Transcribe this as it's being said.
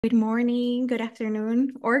Good morning, good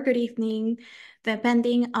afternoon, or good evening,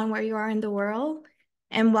 depending on where you are in the world.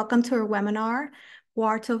 And welcome to our webinar,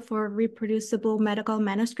 Quarto for Reproducible Medical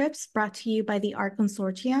Manuscripts, brought to you by the ART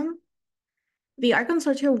Consortium. The ART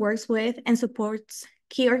Consortium works with and supports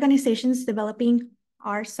key organizations developing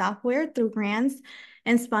our software through grants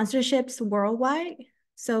and sponsorships worldwide.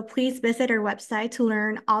 So please visit our website to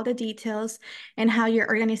learn all the details and how your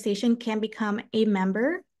organization can become a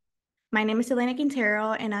member. My name is Elena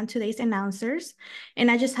Quintero, and I'm today's announcers.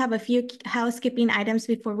 And I just have a few housekeeping items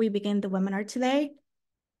before we begin the webinar today.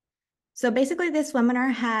 So basically, this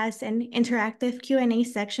webinar has an interactive Q&A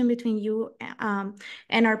section between you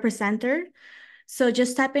and our presenter. So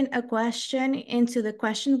just type in a question into the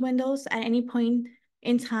question windows at any point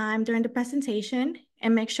in time during the presentation,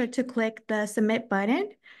 and make sure to click the submit button.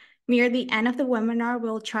 Near the end of the webinar,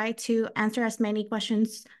 we'll try to answer as many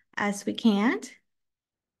questions as we can.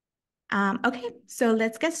 Okay, so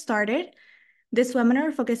let's get started. This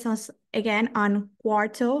webinar focuses again on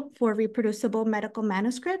Quarto for reproducible medical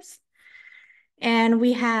manuscripts. And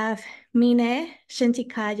we have Mine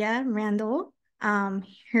Cetinkaya-Rundel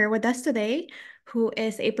here with us today, who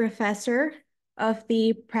is a professor of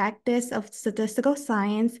the Practice of Statistical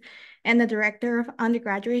Science and the director of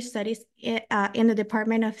undergraduate studies in the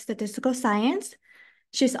Department of Statistical Science.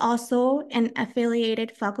 She's also an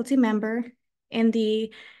affiliated faculty member in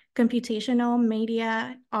the Computational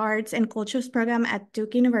Media Arts and Cultures program at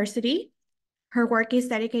Duke University. Her work is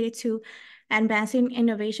dedicated to advancing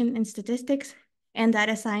innovation in statistics and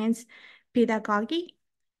data science pedagogy,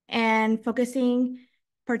 and focusing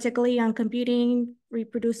particularly on computing,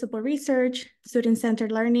 reproducible research,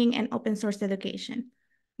 student-centered learning, and open source education.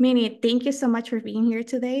 Minnie, thank you so much for being here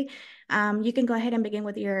today. You can go ahead and begin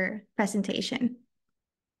with your presentation.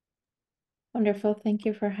 Wonderful. Thank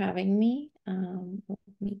you for having me. Let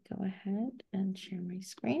me go ahead and share my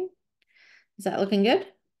screen. Is that looking good?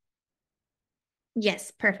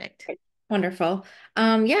 Yes, perfect. Wonderful.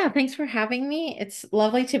 Yeah, thanks for having me. It's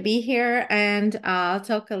lovely to be here, and I'll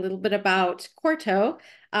talk a little bit about Quarto.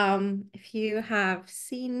 If you have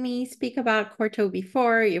seen me speak about Quarto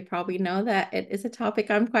before, you probably know that it is a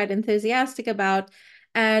topic I'm quite enthusiastic about.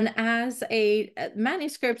 And as a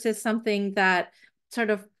manuscripts is something that sort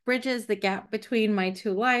of bridges the gap between my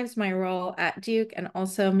two lives, my role at Duke and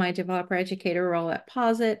also my developer educator role at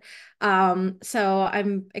Posit. So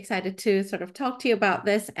I'm excited to sort of talk to you about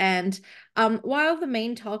this. And while the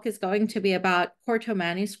main talk is going to be about Quarto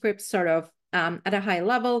manuscripts sort of at a high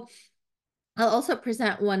level, I'll also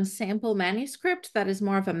present one sample manuscript that is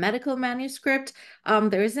more of a medical manuscript.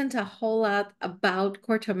 There isn't a whole lot about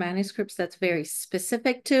Quarto manuscripts that's very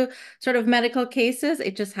specific to sort of medical cases.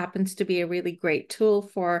 It just happens to be a really great tool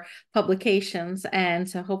for publications. And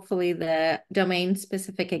so hopefully the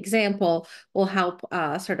domain-specific example will help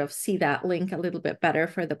sort of see that link a little bit better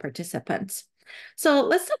for the participants. So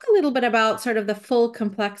let's talk a little bit about sort of the full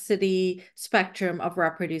complexity spectrum of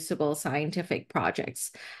reproducible scientific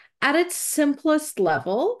projects. At its simplest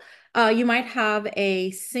level, you might have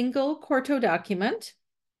a single Quarto document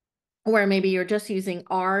where maybe you're just using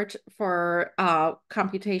art for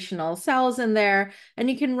computational cells in there,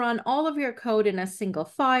 and you can run all of your code in a single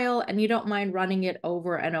file, and you don't mind running it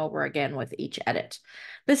over and over again with each edit.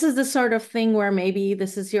 This is the sort of thing where maybe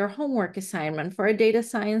this is your homework assignment for a data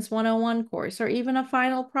science 101 course, or even a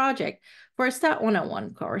final project for a Stat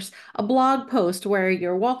 101 course, a blog post where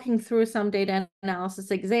you're walking through some data analysis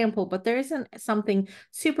example, but there isn't something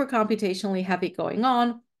super computationally heavy going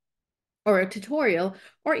on, or a tutorial,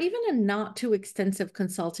 or even a not too extensive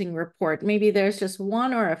consulting report. Maybe there's just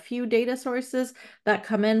one or a few data sources that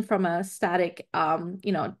come in from a static,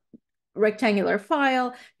 rectangular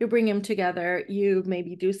file. You bring them together, you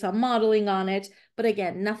maybe do some modeling on it, but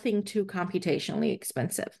again, nothing too computationally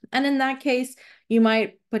expensive. And in that case, you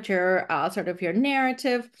might put your sort of your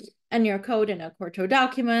narrative and your code in a Quarto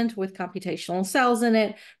document with computational cells in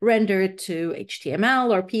it, render it to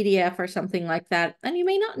HTML or PDF or something like that. And you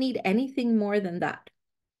may not need anything more than that.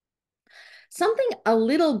 Something a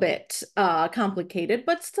little bit complicated,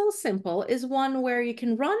 but still simple, is one where you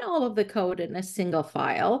can run all of the code in a single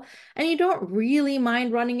file, and you don't really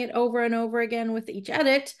mind running it over and over again with each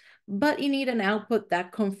edit, but you need an output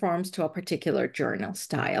that conforms to a particular journal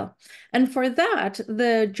style. And for that,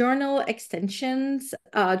 the journal extensions,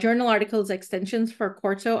 journal articles extensions for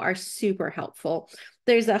Quarto are super helpful.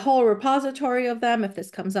 There's a whole repository of them. If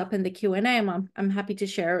this comes up in the Q&A, I'm happy to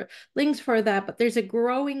share links for that, but there's a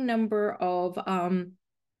growing number of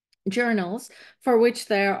journals for which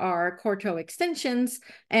there are Quarto extensions.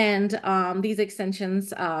 And these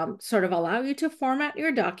extensions sort of allow you to format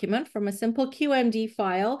your document from a simple QMD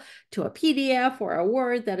file to a PDF or a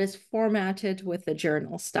Word that is formatted with the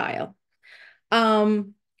journal style.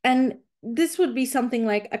 And this would be something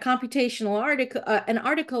like a computational article, an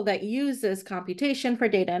article that uses computation for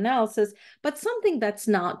data analysis, but something that's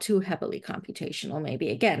not too heavily computational, maybe.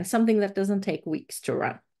 Again, something that doesn't take weeks to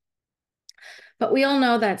run. But we all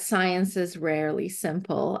know that science is rarely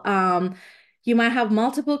simple. You might have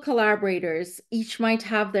multiple collaborators. Each might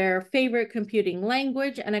have their favorite computing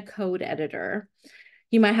language and a code editor.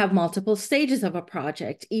 You might have multiple stages of a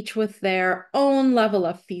project, each with their own level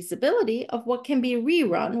of feasibility of what can be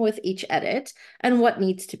rerun with each edit and what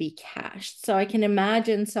needs to be cached. So I can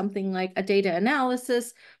imagine something like a data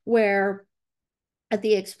analysis where at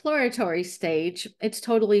the exploratory stage, it's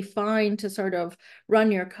totally fine to sort of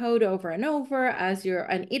run your code over and over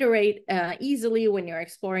and iterate easily when you're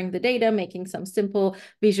exploring the data, making some simple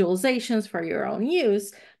visualizations for your own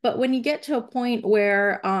use. But when you get to a point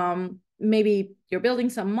where maybe you're building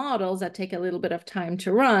some models that take a little bit of time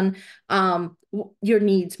to run, your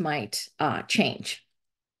needs might change.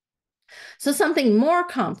 So something more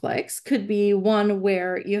complex could be one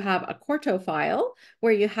where you have a Quarto file,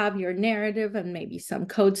 where you have your narrative and maybe some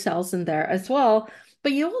code cells in there as well.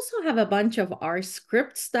 But you also have a bunch of R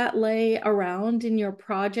scripts that lay around in your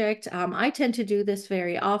project. I tend to do this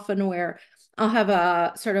very often where I'll have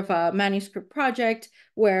a sort of a manuscript project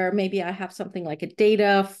where maybe I have something like a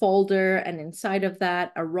data folder, and inside of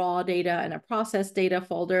that, a raw data and a process data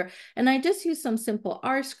folder. And I just use some simple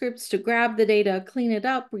R scripts to grab the data, clean it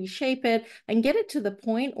up, reshape it, and get it to the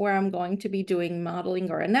point where I'm going to be doing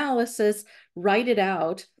modeling or analysis, write it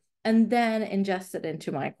out, and then ingest it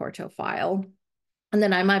into my Quarto file. And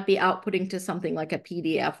then I might be outputting to something like a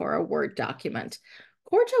PDF or a Word document.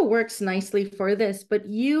 Quarto works nicely for this, but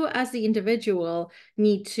you as the individual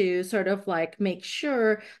need to sort of like make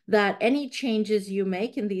sure that any changes you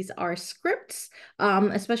make in these R scripts,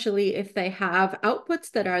 especially if they have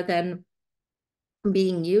outputs that are then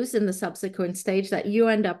being used in the subsequent stage, that you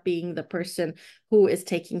end up being the person who is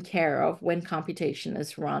taking care of when computation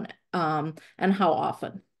is run and how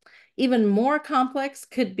often. Even more complex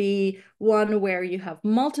could be one where you have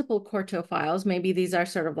multiple Quarto files. Maybe these are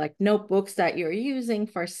sort of like notebooks that you're using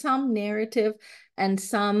for some narrative and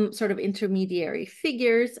some sort of intermediary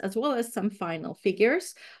figures, as well as some final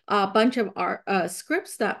figures. A bunch of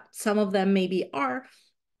scripts that some of them maybe are,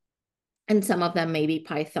 and some of them may be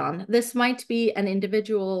Python. This might be an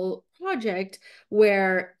individual project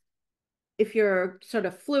where if you're sort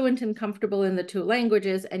of fluent and comfortable in the two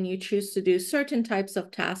languages and you choose to do certain types of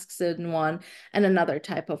tasks in one and another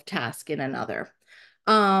type of task in another.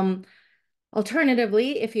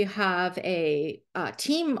 Alternatively, if you have a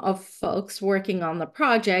team of folks working on the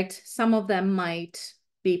project, some of them might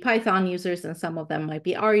be Python users and some of them might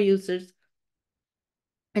be R users.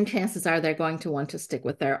 And chances are they're going to want to stick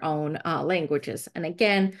with their own languages. And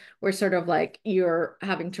again, we're sort of like you're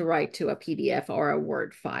having to write to a PDF or a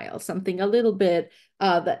Word file, something a little bit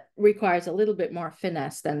that requires a little bit more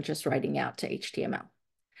finesse than just writing out to HTML.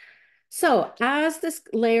 So as this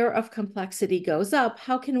layer of complexity goes up,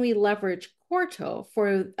 how can we leverage Quarto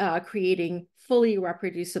for creating fully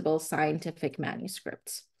reproducible scientific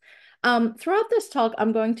manuscripts? Throughout this talk,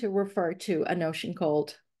 I'm going to refer to a notion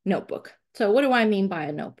called notebook. So what do I mean by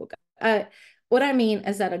a notebook? What I mean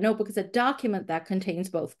is that a notebook is a document that contains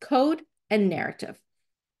both code and narrative.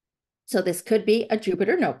 So this could be a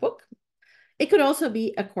Jupyter notebook. It could also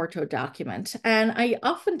be a Quarto document. And I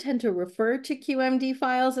often tend to refer to QMD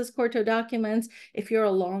files as Quarto documents. If you're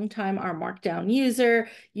a long-time R Markdown user,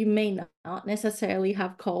 you may not necessarily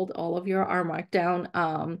have called all of your R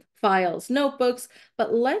Markdown files notebooks,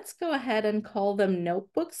 but let's go ahead and call them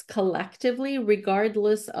notebooks collectively,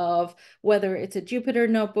 regardless of whether it's a Jupyter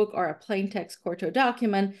notebook or a plain text Quarto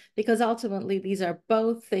document, because ultimately these are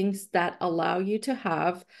both things that allow you to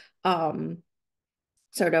have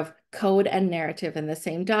sort of code and narrative in the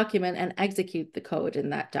same document and execute the code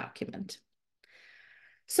in that document.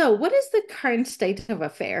 So what is the current state of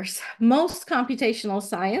affairs? Most computational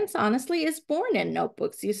science, honestly, is born in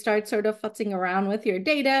notebooks. You start sort of futzing around with your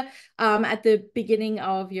data at the beginning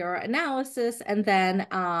of your analysis, and then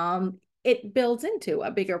it builds into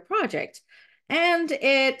a bigger project. And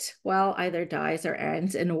it, well, either dies or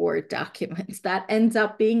ends in Word documents. That ends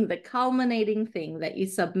up being the culminating thing that you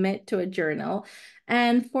submit to a journal.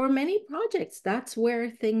 And for many projects, that's where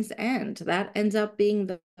things end. That ends up being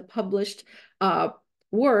the published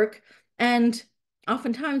work. And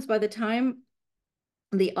oftentimes, by the time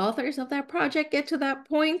the authors of that project get to that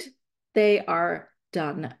point, they are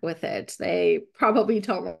done with it. They probably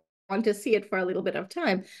don't want to see it for a little bit of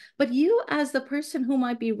time. But you, as the person who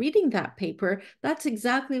might be reading that paper, that's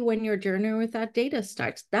exactly when your journey with that data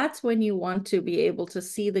starts. That's when you want to be able to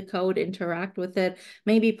see the code, interact with it,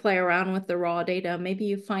 maybe play around with the raw data. Maybe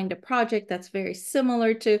you find a project that's very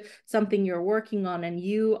similar to something you're working on and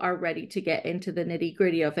you are ready to get into the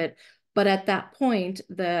nitty-gritty of it. But at that point,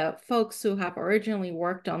 the folks who have originally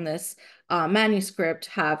worked on this manuscript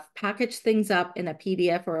have packaged things up in a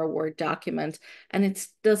PDF or a Word document, and it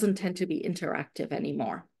doesn't tend to be interactive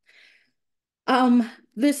anymore.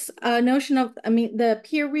 This notion of, the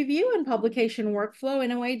peer review and publication workflow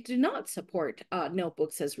in a way do not support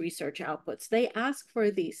notebooks as research outputs. They ask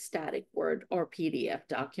for these static Word or PDF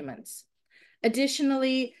documents.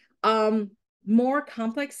 Additionally, more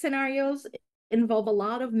complex scenarios involve a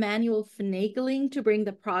lot of manual finagling to bring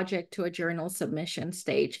the project to a journal submission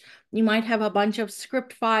stage. You might have a bunch of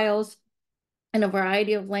script files in a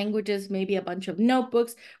variety of languages, maybe a bunch of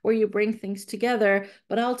notebooks where you bring things together.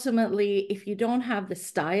 But ultimately, if you don't have the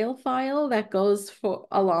style file that goes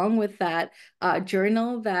along with that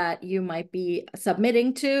journal that you might be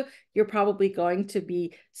submitting to, you're probably going to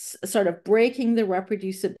be sort of breaking the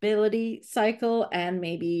reproducibility cycle and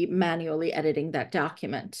maybe manually editing that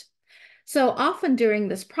document. So often during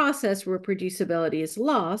this process, reproducibility is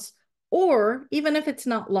lost, or even if it's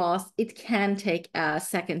not lost, it can take a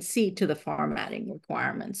second seat to the formatting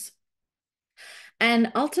requirements.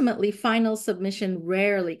 And ultimately, final submission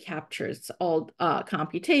rarely captures all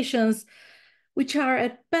computations, which are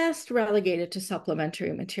at best relegated to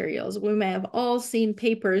supplementary materials. We may have all seen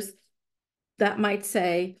papers that might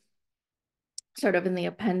say, sort of in the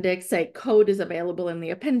appendix, say code is available in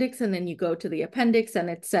the appendix, and then you go to the appendix and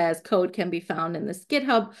it says code can be found in this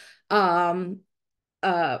GitHub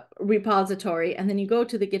repository, and then you go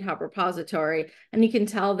to the GitHub repository and you can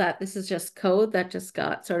tell that this is just code that just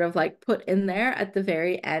got sort of like put in there at the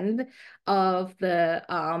very end of the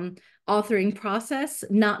authoring process,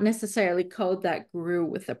 not necessarily code that grew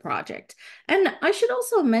with the project. And I should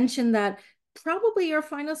also mention that probably your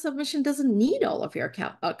final submission doesn't need all of your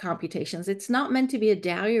computations. It's not meant to be a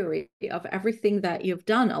diary of everything that you've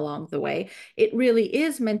done along the way. It really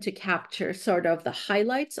is meant to capture sort of the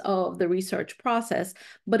highlights of the research process,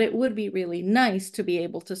 but it would be really nice to be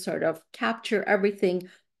able to sort of capture everything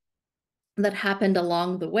that happened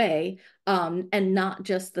along the way, and not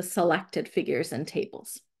just the selected figures and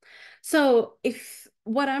tables. So if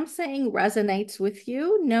what I'm saying resonates with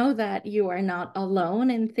you, know that you are not alone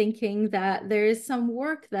in thinking that there is some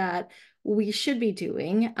work that we should be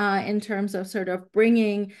doing in terms of sort of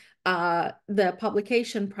bringing the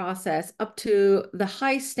publication process up to the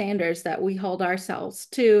high standards that we hold ourselves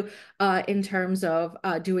to in terms of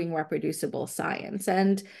doing reproducible science.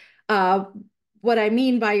 And what I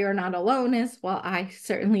mean by you're not alone is, well, I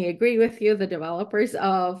certainly agree with you. The developers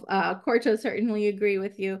of Quarto certainly agree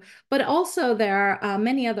with you. But also there are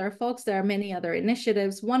many other folks. There are many other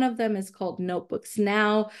initiatives. One of them is called Notebooks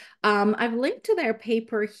Now. I've linked to their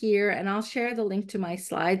paper here, and I'll share the link to my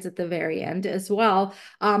slides at the very end as well.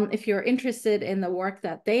 If you're interested in the work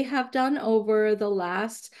that they have done over the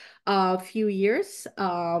last few years,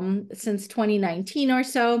 since 2019 or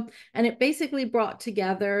so. And it basically brought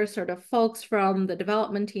together sort of folks from the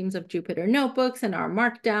development teams of Jupyter Notebooks and our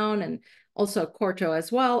Markdown, and also Quarto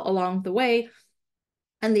as well along the way.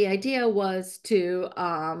 And the idea was to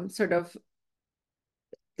sort of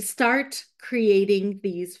start creating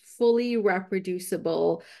these fully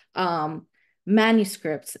reproducible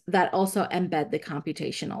manuscripts that also embed the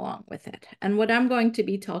computation along with it. And what I'm going to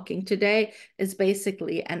be talking today is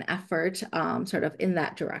basically an effort sort of in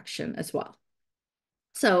that direction as well.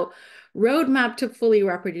 So, roadmap to fully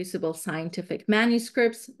reproducible scientific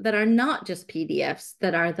manuscripts that are not just PDFs,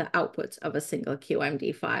 that are the outputs of a single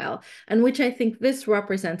QMD file, and which I think this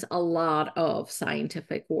represents a lot of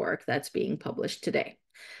scientific work that's being published today.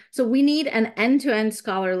 So we need an end-to-end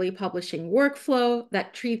scholarly publishing workflow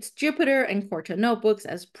that treats Jupyter and Quarto notebooks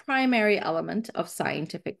as primary element of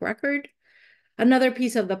scientific record. Another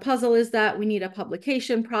piece of the puzzle is that we need a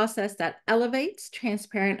publication process that elevates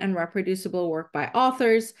transparent and reproducible work by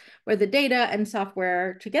authors, where the data and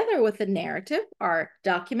software, together with the narrative, are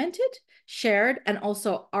documented, shared, and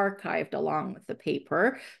also archived along with the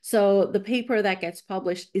paper. So the paper that gets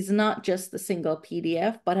published is not just the single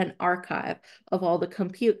PDF, but an archive of all the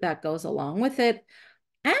compute that goes along with it.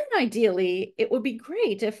 And ideally, it would be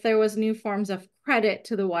great if there was new forms of credit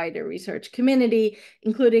to the wider research community,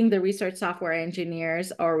 including the research software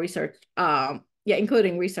engineers or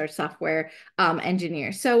including research software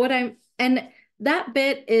engineers. So That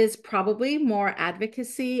bit is probably more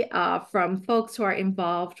advocacy from folks who are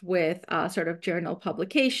involved with sort of journal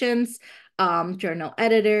publications, journal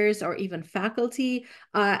editors, or even faculty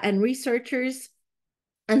and researchers.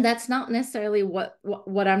 And that's not necessarily what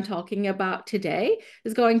I'm talking about today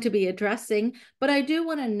is going to be addressing. But I do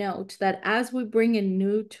want to note that as we bring in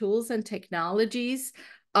new tools and technologies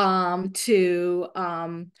to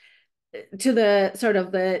the sort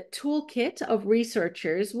of the toolkit of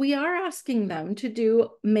researchers, we are asking them to do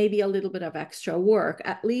maybe a little bit of extra work.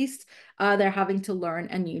 At least they're having to learn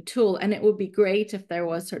a new tool, and it would be great if there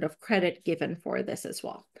was sort of credit given for this as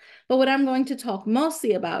well. But what I'm going to talk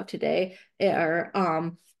mostly about today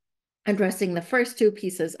are addressing the first two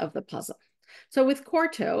pieces of the puzzle. So with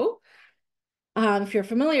Quarto, if you're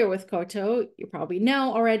familiar with Quarto, you probably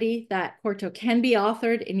know already that Quarto can be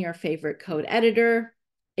authored in your favorite code editor.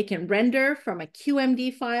 It can render from a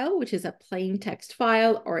QMD file, which is a plain text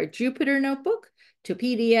file, or a Jupyter notebook, to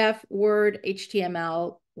PDF, Word,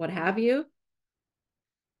 HTML, what have you.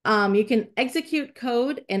 You can execute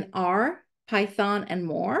code in R, Python, and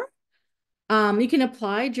more. You can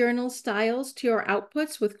apply journal styles to your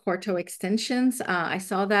outputs with Quarto extensions. I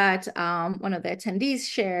saw that one of the attendees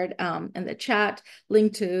shared in the chat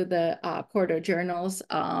link to the Quarto journals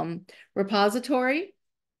repository.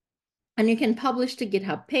 And you can publish to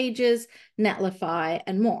GitHub pages, Netlify,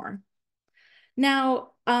 and more. Now,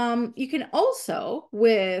 you can also,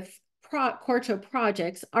 with Quarto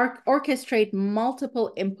projects, orchestrate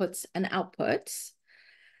multiple inputs and outputs.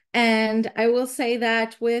 And I will say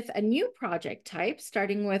that with a new project type,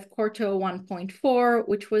 starting with Quarto 1.4,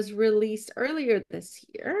 which was released earlier this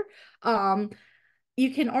year,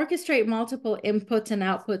 you can orchestrate multiple inputs and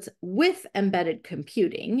outputs with embedded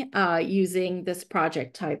computing using this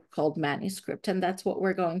project type called Manuscript. And that's what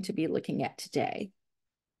we're going to be looking at today.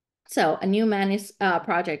 So a new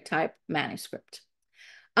project type, Manuscript.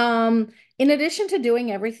 In addition to doing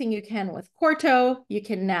everything you can with Quarto, you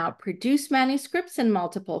can now produce manuscripts in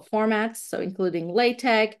multiple formats, so including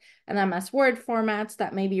LaTeX and MS Word formats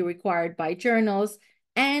that may be required by journals,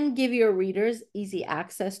 and give your readers easy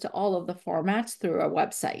access to all of the formats through a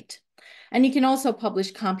website. And you can also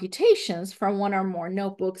publish computations from one or more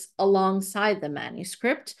notebooks alongside the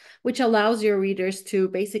manuscript, which allows your readers to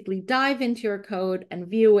basically dive into your code and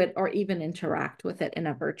view it or even interact with it in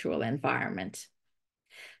a virtual environment.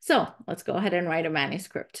 So let's go ahead and write a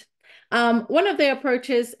manuscript. One of the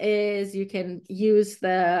approaches is you can use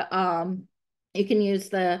the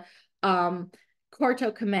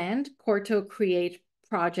Quarto command, Quarto create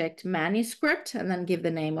project manuscript, and then give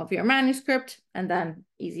the name of your manuscript, and then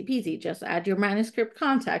easy peasy, just add your manuscript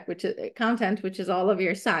content, which is all of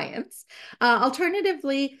your science.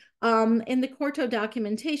 Alternatively, in the Quarto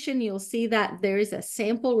documentation, you'll see that there is a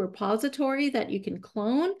sample repository that you can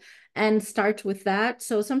clone and start with that.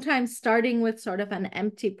 So sometimes starting with sort of an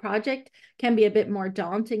empty project can be a bit more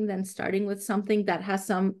daunting than starting with something that has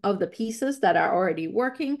some of the pieces that are already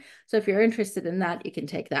working. So if you're interested in that, you can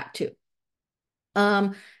take that too.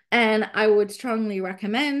 And I would strongly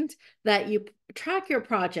recommend that you track your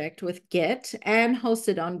project with Git and host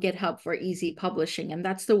it on GitHub for easy publishing. And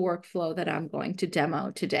that's the workflow that I'm going to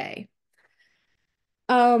demo today.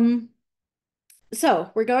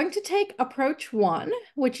 So we're going to take approach one,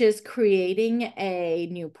 which is creating a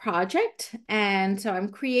new project. And so I'm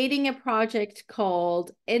creating a project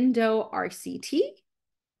called IndoRCT.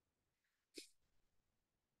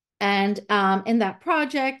 And in that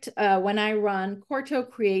project, when I run Quarto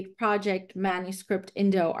create project manuscript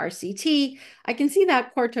IndoRCT, I can see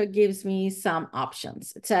that Quarto gives me some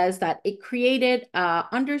options. It says that it created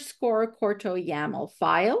 _ Quarto YAML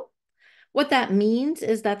file. What that means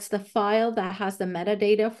is that's the file that has the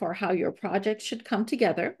metadata for how your project should come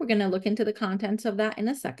together. We're going to look into the contents of that in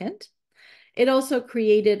a second. It also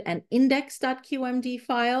created an index.qmd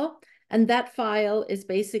file, and that file is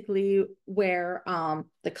basically where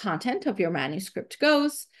the content of your manuscript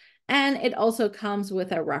goes. And it also comes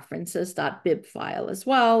with a references.bib file as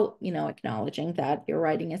well, acknowledging that you're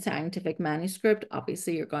writing a scientific manuscript.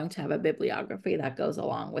 Obviously, you're going to have a bibliography that goes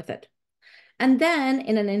along with it. And then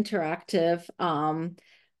in an interactive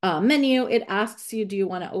menu, it asks you, do you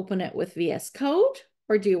want to open it with VS Code,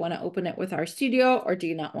 or do you want to open it with RStudio, or do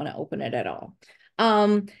you not want to open it at all?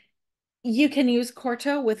 You can use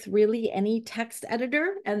Quarto with really any text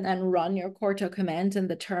editor and then run your Quarto commands in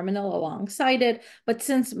the terminal alongside it. But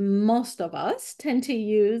since most of us tend to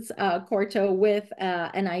use Quarto with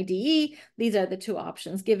an IDE, these are the two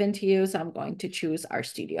options given to you. So I'm going to choose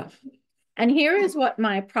RStudio. And here is what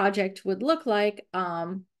my project would look like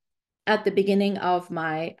at the beginning of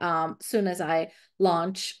my, soon as I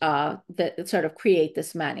launch, sort of create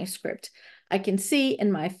this manuscript. I can see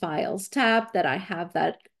in my files tab that I have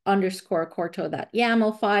that underscore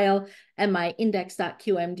quarto.yaml file and my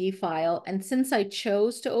index.qmd file. And since I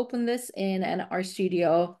chose to open this in an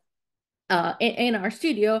RStudio, in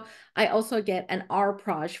RStudio, I also get an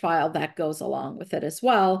rproj file that goes along with it as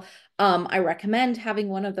well. I recommend having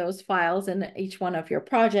one of those files in each one of your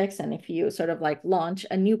projects. And if you sort of like launch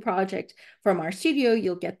a new project from RStudio,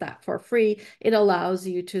 you'll get that for free. It allows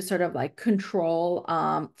you to sort of like control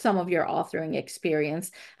some of your authoring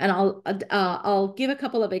experience. And I'll give a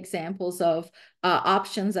couple of examples of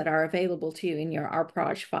options that are available to you in your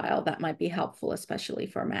rproj file that might be helpful, especially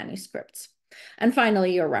for manuscripts. And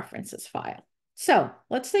finally, your references file. So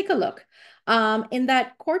let's take a look. In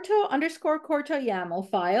that Quarto underscore Quarto YAML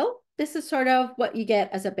file, this is sort of what you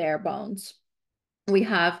get as a bare bones.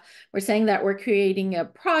 We're saying that we're creating a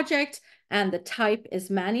project and the type is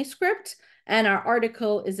manuscript, and our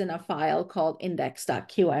article is in a file called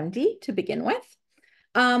index.qmd to begin with.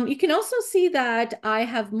 You can also see that I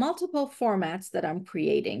have multiple formats that I'm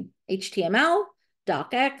creating: HTML,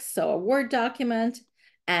 docx, so a Word document,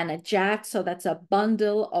 and a JAT, so that's a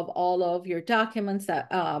bundle of all of your documents that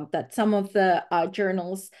that some of the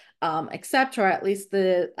journals accept, or at least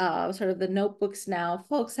the sort of the notebooks now.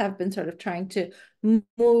 Folks have been sort of trying to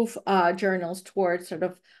move journals towards sort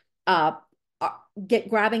of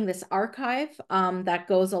grabbing this archive that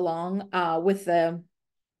goes along with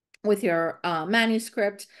your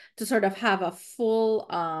manuscript to sort of have a full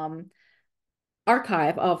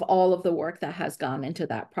archive of all of the work that has gone into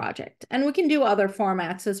that project. And we can do other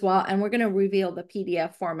formats as well. And we're going to reveal the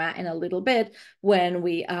PDF format in a little bit when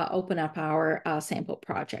we open up our sample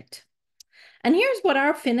project. And here's what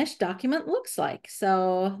our finished document looks like.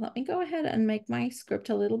 So let me go ahead and make my script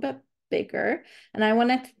a little bit bigger. And I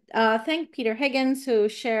want to thank Peter Higgins, who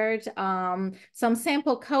shared some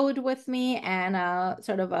sample code with me and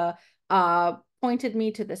sort of pointed me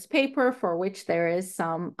to this paper for which there is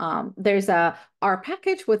some, there's a R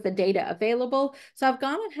package with the data available. So I've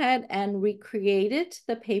gone ahead and recreated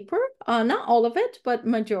the paper, not all of it, but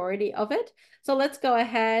majority of it. So let's go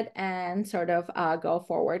ahead and sort of go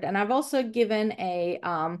forward. And I've also given a,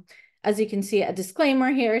 as you can see, a disclaimer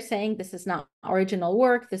here saying this is not original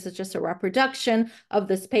work. This is just a reproduction of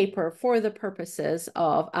this paper for the purposes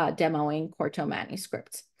of demoing Quarto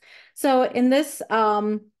manuscripts. So in this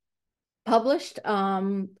published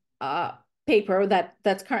paper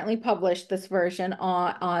that's currently published, this version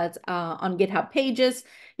on GitHub Pages,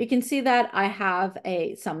 you can see that I have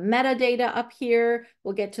some metadata up here.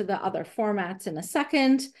 We'll get to the other formats in a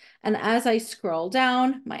second. And as I scroll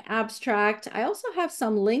down my abstract, I also have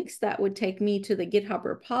some links that would take me to the GitHub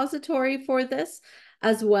repository for this,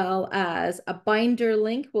 as well as a binder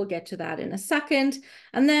link. We'll get to that in a second.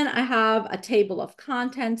 And then I have a table of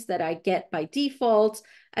contents that I get by default,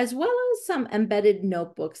 as well as some embedded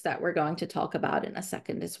notebooks that we're going to talk about in a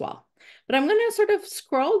second as well. But I'm going to sort of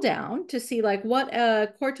scroll down to see like what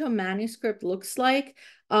a Quarto manuscript looks like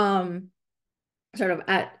sort of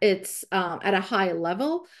at its at a high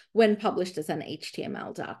level when published as an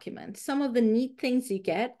HTML document. Some of the neat things you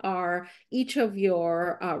get are each of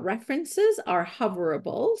your references are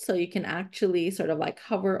hoverable, so you can actually sort of like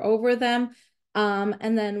hover over them.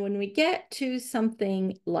 And then when we get to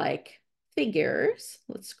something like figures,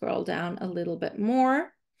 let's scroll down a little bit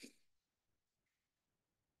more.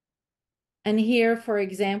 And here, for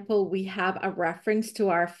example, we have a reference to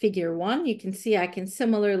our figure 1. You can see I can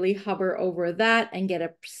similarly hover over that and get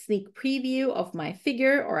a sneak preview of my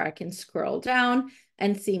figure, or I can scroll down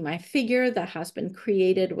and see my figure that has been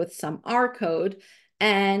created with some R code.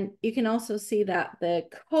 And you can also see that the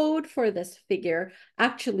code for this figure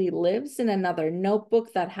actually lives in another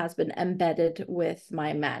notebook that has been embedded with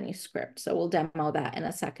my manuscript. So we'll demo that in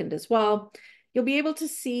a second as well. You'll be able to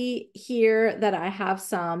see here that I have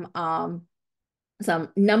some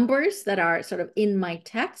numbers that are sort of in my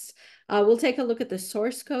text. We'll take a look at the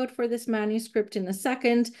source code for this manuscript in a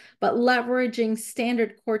second, but leveraging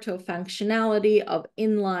standard Quarto functionality of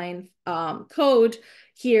inline code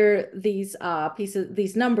here, these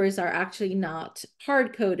these numbers are actually not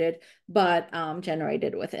hard-coded, but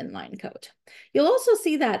generated with inline code. You'll also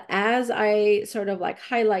see that as I sort of like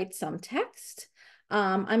highlight some text,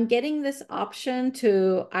 I'm getting this option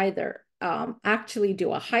to either actually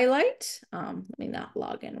do a highlight. Let me not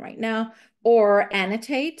log in right now, or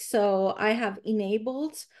annotate. So I have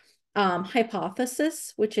enabled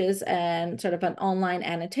Hypothesis, which is sort of an online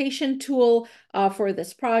annotation tool for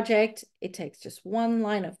this project. It takes just one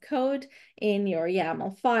line of code in your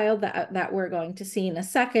YAML file that we're going to see in a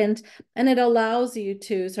second, and it allows you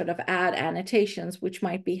to sort of add annotations, which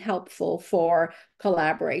might be helpful for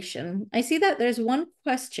collaboration. I see that there's one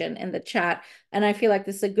question in the chat, and I feel like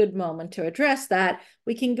this is a good moment to address that.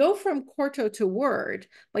 We can go from Quarto to Word,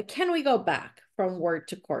 but can we go back from Word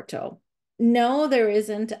to Quarto? No, there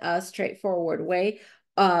isn't a straightforward way.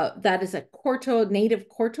 That is a native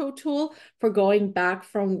Quarto tool for going back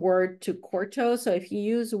from Word to Quarto. So if you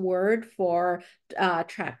use Word for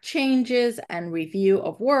track changes and review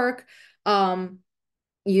of work,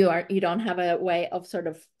 you don't have a way of sort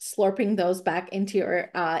of slurping those back into your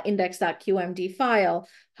index.qmd file.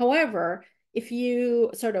 However, if you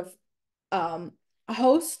sort of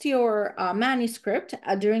host your manuscript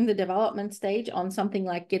during the development stage on something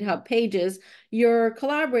like GitHub Pages, your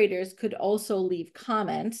collaborators could also leave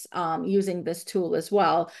comments using this tool as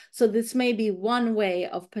well. So this may be one way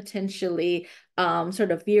of potentially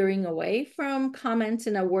sort of veering away from comments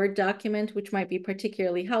in a Word document, which might be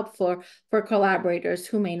particularly helpful for collaborators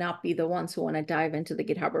who may not be the ones who want to dive into the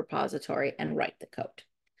GitHub repository and write the code.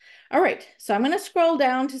 All right, so I'm going to scroll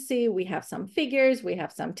down to see we have some figures, we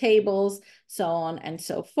have some tables, so on and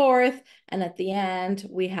so forth. And at the end,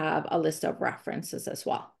 we have a list of references as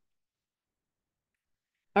well.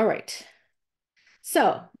 All right.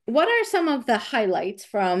 So what are some of the highlights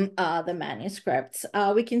from the manuscripts?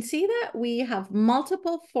 We can see that we have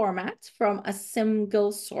multiple formats from a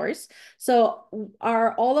single source. So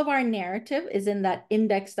all of our narrative is in that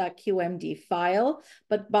index.qmd file,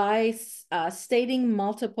 but by stating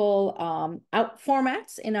multiple out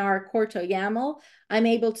formats in our Quarto YAML, I'm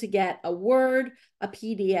able to get a Word, a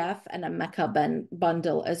PDF, and a Mecha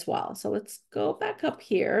bundle as well. So let's go back up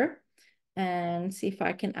here and see if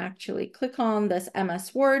I can actually click on this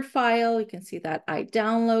MS Word file. You can see that I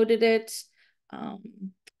downloaded it. I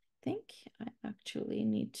think I actually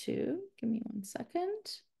need to, give me 1 second.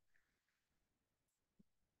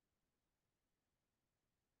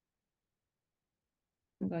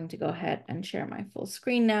 I'm going to go ahead and share my full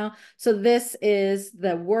screen now. So this is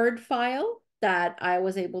the Word file that I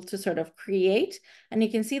was able to sort of create. And you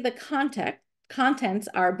can see the contents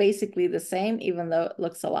are basically the same, even though it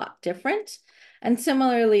looks a lot different. And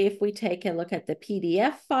similarly, if we take a look at the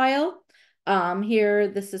PDF file, here,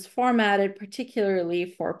 this is formatted particularly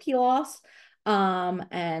for PLOS.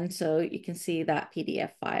 And so you can see that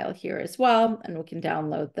PDF file here as well, and we can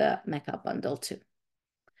download the Mecha bundle too.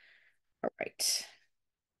 All right.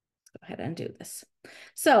 Go ahead and do this.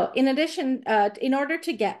 So in addition, in order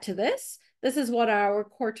to get to this is what our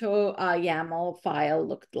Quarto YAML file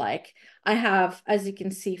looked like. I have, as you can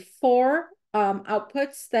see, 4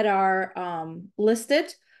 outputs that are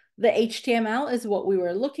listed. The HTML is what we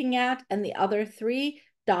were looking at, and the other 3,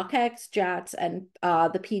 docx, JATS, and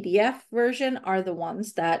the PDF version are the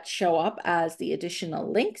ones that show up as the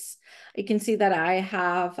additional links. You can see that I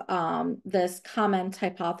have this comment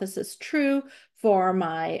hypothesis true for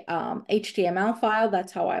my HTML file.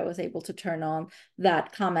 That's how I was able to turn on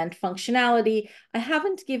that comment functionality. I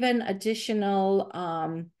haven't given additional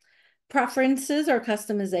preferences or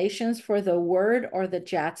customizations for the Word or the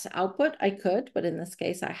JATS output. I could, but in this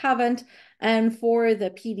case, I haven't. And for the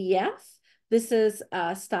PDF, this is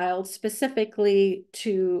styled specifically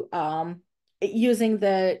to using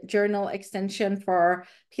the journal extension for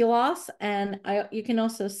PLOS. And you can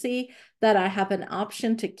also see that I have an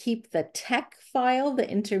option to keep the tech file, the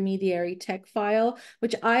intermediary tech file,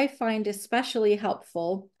 which I find especially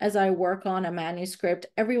helpful as I work on a manuscript.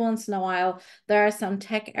 Every once in a while, there are some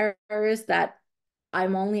tech errors that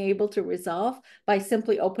I'm only able to resolve by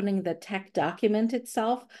simply opening the tech document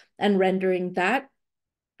itself and rendering that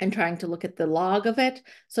and trying to look at the log of it.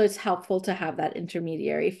 So it's helpful to have that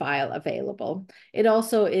intermediary file available. It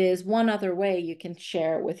also is one other way you can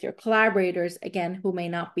share with your collaborators, again, who may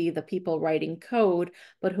not be the people writing code,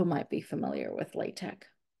 but who might be familiar with LaTeX.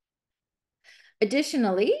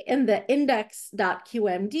 Additionally, in the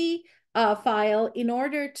index.qmd file, in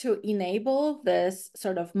order to enable this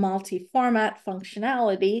sort of multi-format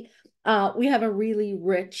functionality, we have a really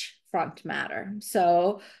rich front matter.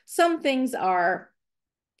 So some things are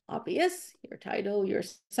obvious, your title, your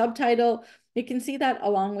subtitle. You can see that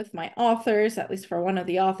along with my authors, at least for one of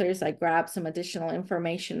the authors, I grabbed some additional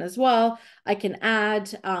information as well. I can add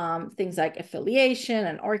things like affiliation,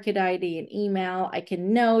 an ORCID ID, an email. I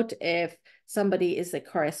can note if somebody is the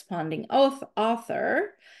corresponding author.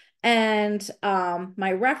 And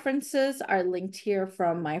my references are linked here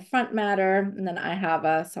from my front matter. And then I have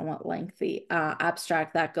a somewhat lengthy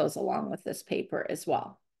abstract that goes along with this paper as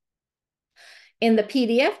well. In the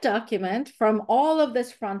PDF document, from all of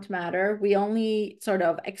this front matter, we only sort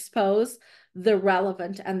of expose the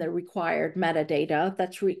relevant and the required metadata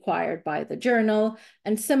that's required by the journal.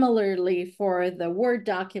 And similarly for the Word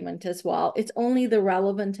document as well, it's only the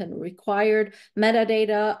relevant and required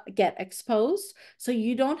metadata get exposed. So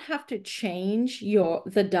you don't have to change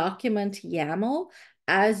the document YAML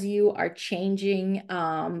as you are changing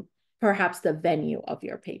perhaps the venue of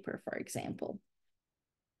your paper, for example.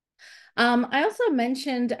 I also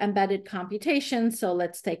mentioned embedded computation, so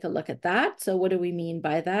let's take a look at that. So what do we mean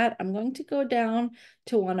by that? I'm going to go down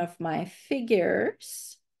to one of my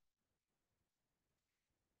figures.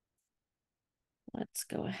 Let's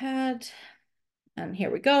go ahead. And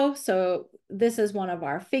here we go. So this is one of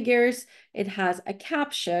our figures. It has a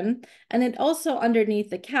caption, and it also underneath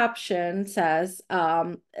the caption says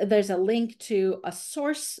there's a link to a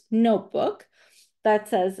source notebook that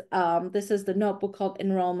says this is the notebook called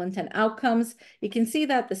Enrollment and Outcomes. You can see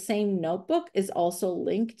that the same notebook is also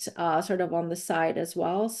linked sort of on the side as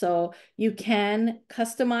well. So you can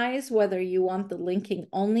customize whether you want the linking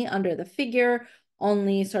only under the figure,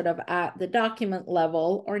 only sort of at the document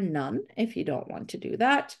level, or none if you don't want to do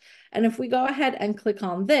that. And if we go ahead and click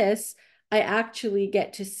on this, I actually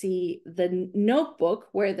get to see the notebook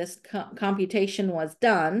where this computation was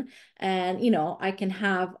done. And, I can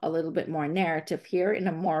have a little bit more narrative here in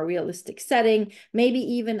a more realistic setting, maybe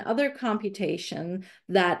even other computation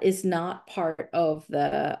that is not part of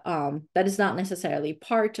that is not necessarily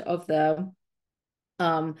part of the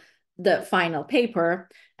final paper.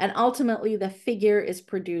 And ultimately the figure is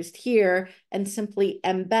produced here and simply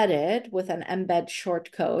embedded with an embed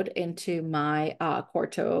shortcode into my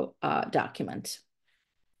Quarto document.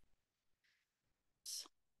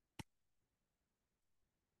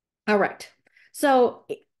 All right, so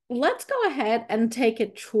let's go ahead and take a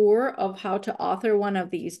tour of how to author one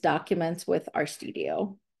of these documents with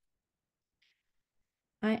RStudio.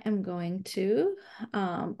 I am going to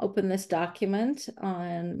open this document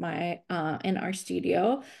on my in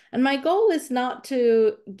RStudio, and my goal is not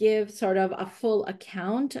to give sort of a full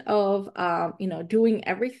account of doing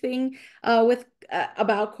everything with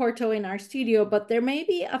about Quarto in RStudio, but there may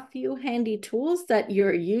be a few handy tools that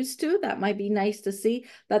you're used to that might be nice to see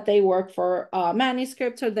that they work for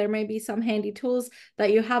manuscripts, or there may be some handy tools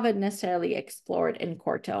that you haven't necessarily explored in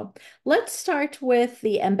Quarto. Let's start with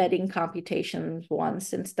the embedding computations one,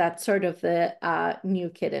 since that's sort of the new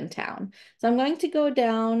kid in town. So I'm going to go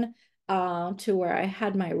down to where I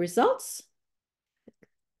had my results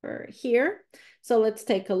for here. So let's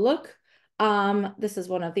take a look. This is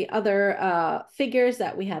one of the other figures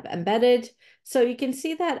that we have embedded. So you can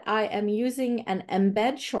see that I am using an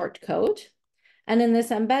embed shortcode. And in this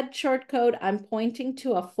embed shortcode, I'm pointing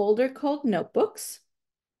to a folder called Notebooks.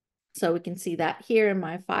 So we can see that here in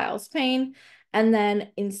my files pane. And then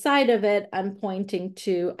inside of it, I'm pointing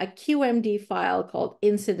to a QMD file called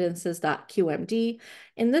incidences.qmd.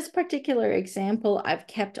 In this particular example, I've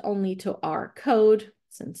kept only to R code,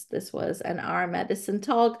 since this was an R medicine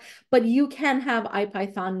talk, but you can have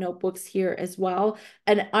IPython notebooks here as well.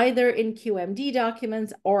 And either in QMD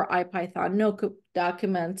documents or IPython notebook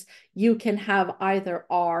documents, you can have either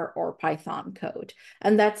R or Python code.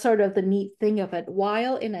 And that's sort of the neat thing of it.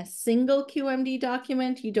 While in a single QMD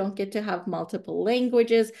document, you don't get to have multiple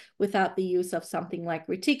languages without the use of something like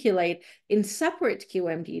Reticulate. In separate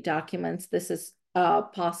QMD documents, this is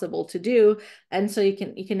possible to do. And so you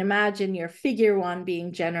can imagine your figure one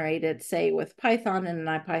being generated, say, with Python in an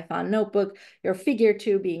IPython notebook, your figure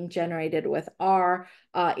two being generated with R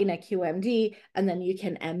in a QMD, and then you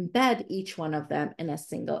can embed each one of them in a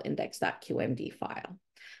single index.qmd file.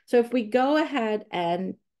 So if we go ahead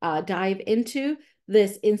and dive into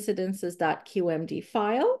this incidences.qmd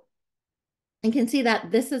file, you can see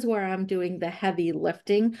that this is where I'm doing the heavy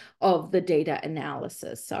lifting of the data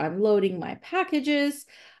analysis. So I'm loading my packages.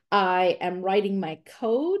 I am writing my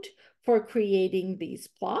code for creating these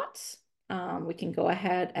plots. We can go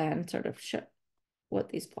ahead and sort of show what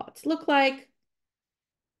these plots look like.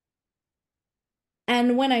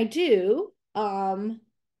 And when I do,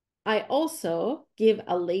 I also give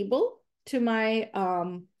a label to my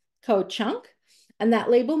code chunk. And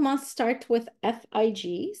that label must start with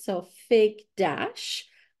FIG, so fig dash,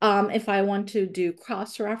 if I want to do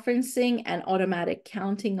cross-referencing and automatic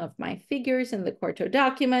counting of my figures in the Quarto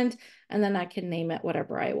document. And then I can name it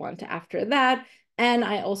whatever I want after that. And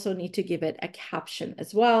I also need to give it a caption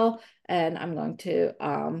as well. And I'm going to,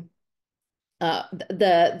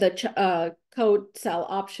 the code cell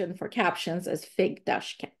option for captions is fig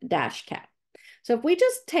dash cap. So if we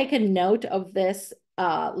just take a note of this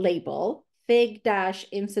label, fig dash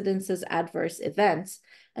incidences adverse events,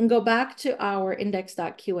 and go back to our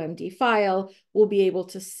index.qmd file, we'll be able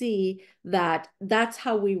to see that that's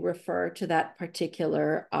how we refer to that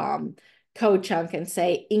particular code chunk and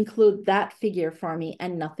say, include that figure for me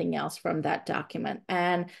and nothing else from that document.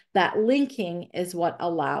 And that linking is what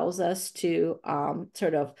allows us to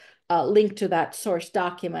sort of link to that source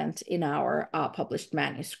document in our published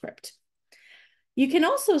manuscript. You can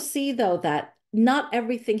also see, though, that not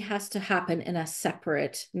everything has to happen in a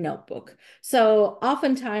separate notebook. So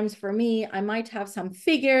oftentimes for me, I might have some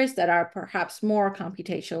figures that are perhaps more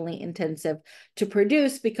computationally intensive to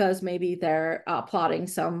produce because maybe they're plotting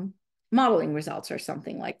some modeling results or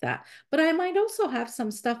something like that. But I might also have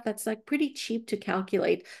some stuff that's like pretty cheap to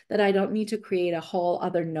calculate that I don't need to create a whole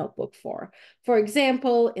other notebook for. For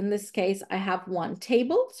example, in this case, I have one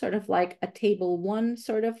table, sort of like a table one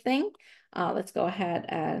sort of thing. Let's go ahead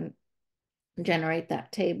and generate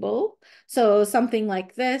that table. So something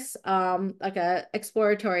like this, like a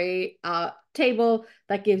exploratory table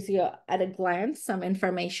that gives you at a glance some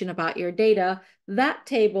information about your data. That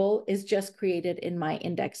table is just created in my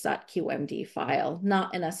index.qmd file,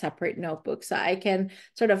 not in a separate notebook. So I can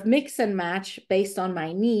sort of mix and match based on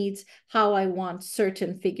my needs, how I want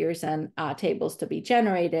certain figures and tables to be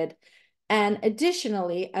generated. And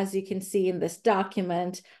additionally, as you can see in this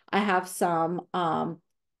document, I have some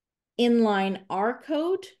inline R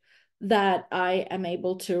code that I am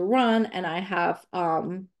able to run, and I have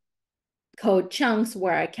code chunks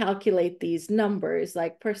where I calculate these numbers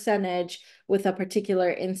like percentage with a particular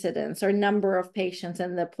incidence or number of patients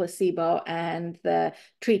in the placebo and the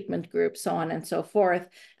treatment group, so on and so forth.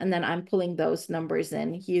 And then I'm pulling those numbers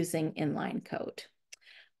in using inline code.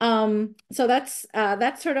 So that's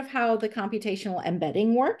sort of how the computational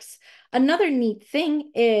embedding works. Another neat thing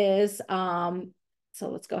is so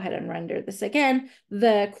let's go ahead and render this again,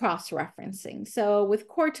 the cross-referencing. So with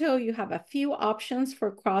Quarto, you have a few options for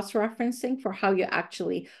cross-referencing for how you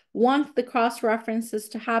actually want the cross-references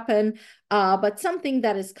to happen. But something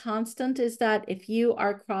that is constant is that if you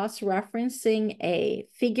are cross-referencing a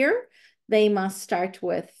figure, they must start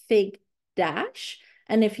with fig dash.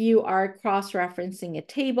 And if you are cross-referencing a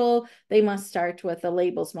table, they must start with, the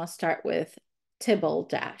labels must start with tibble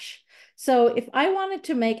dash. So if I wanted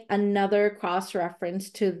to make another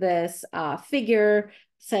cross-reference to this figure,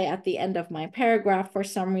 say at the end of my paragraph for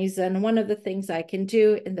some reason, one of the things I can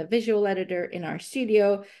do in the visual editor in our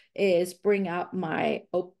studio is bring up my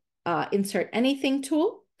insert anything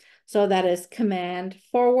tool. So that is Command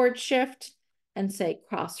forward shift and say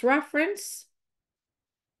cross-reference.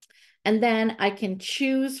 And then I can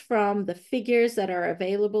choose from the figures that are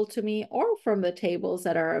available to me or from the tables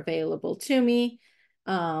that are available to me.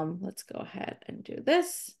 Let's go ahead and do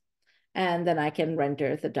this. And then I can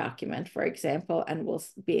render the document, for example, and we'll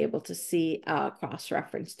be able to see a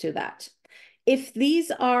cross-reference to that. If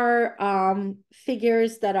these are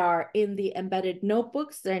figures that are in the embedded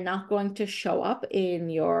notebooks, they're not going to show up in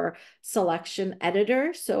your selection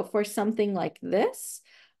editor. So for something like this,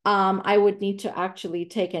 I would need to actually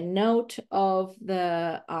take a note of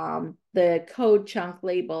the code chunk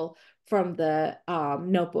label from the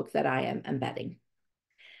notebook that I am embedding.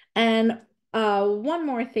 And one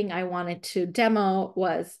more thing I wanted to demo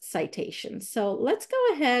was citations. So let's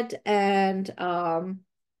go ahead and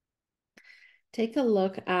take a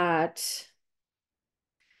look at,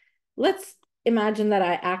 let's imagine that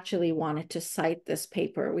I actually wanted to cite this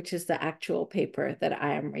paper, which is the actual paper that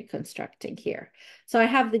I am reconstructing here. So I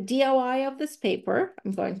have the DOI of this paper.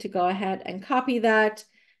 I'm going to go ahead and copy that.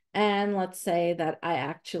 And let's say that I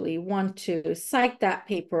actually want to cite that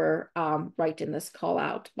paper right in this call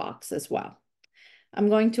out box as well. I'm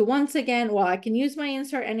going to once again, well, I can use my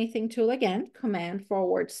insert anything tool again, Command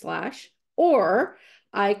forward slash, or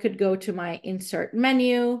I could go to my insert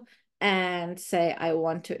menu and say I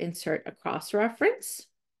want to insert a cross-reference.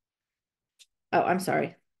 Oh, I'm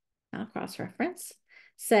sorry, not cross-reference.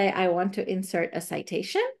 Say I want to insert a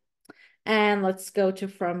citation. And let's go to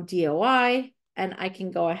from DOI, and I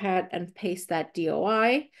can go ahead and paste that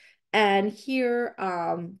DOI. And here,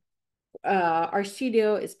 our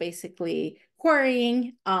studio is basically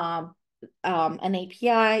querying an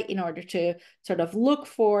API in order to sort of look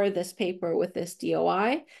for this paper with this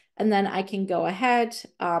DOI. And then I can go ahead,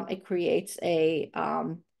 it creates a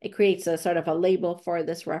sort of a label for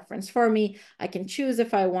this reference for me. I can choose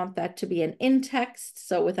if I want that to be an in-text,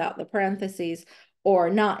 so without the parentheses,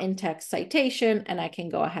 or not in-text citation, and I can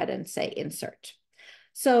go ahead and say insert.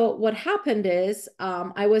 So what happened is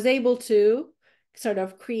I was able to sort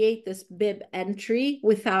of create this bib entry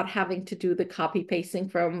without having to do the copy pasting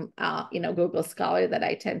from Google Scholar that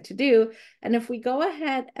I tend to do. And if we go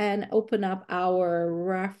ahead and open up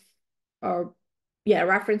our yeah,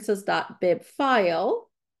 references.bib file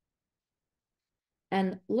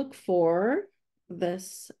and look for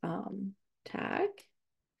this tag,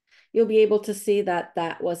 you'll be able to see that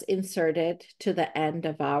that was inserted to the end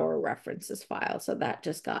of our references file. So that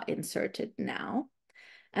just got inserted now.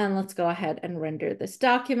 And let's go ahead and render this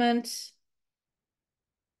document.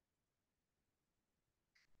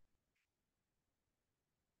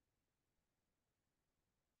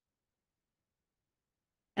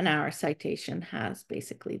 And our citation has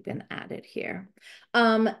basically been added here.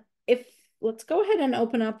 If let's go ahead and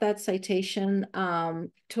open up that citation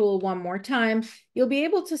tool one more time. You'll be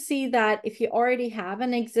able to see that if you already have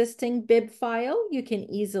an existing bib file, you can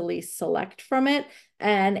easily select from it,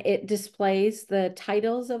 and it displays the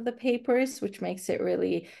titles of the papers, which makes it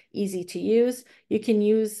really easy to use. You can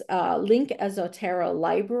use link Zotero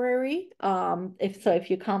library if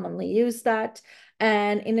you commonly use that.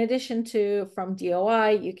 And in addition to from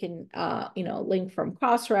DOI, you can link from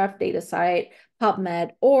Crossref, DataCite,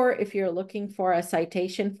 PubMed, or if you're looking for a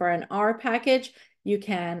citation for an R package, you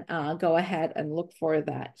can go ahead and look for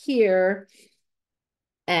that here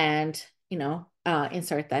and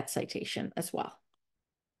insert that citation as well.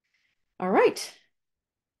 All right.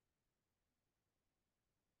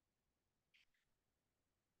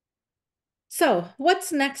 So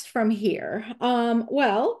what's next from here?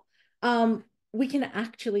 We can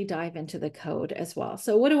actually dive into the code as well.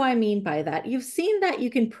 So what do I mean by that? You've seen that you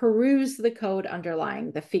can peruse the code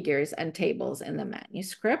underlying the figures and tables in the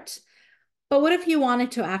manuscript. But what if you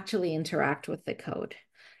wanted to actually interact with the code?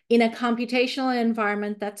 In a computational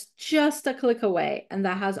environment, that's just a click away, and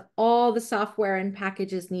that has all the software and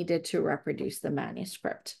packages needed to reproduce the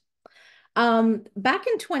manuscript. Back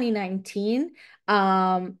in 2019,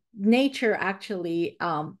 Nature actually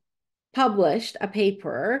published a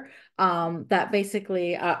paper that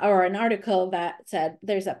basically, or an article that said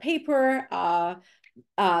there's a paper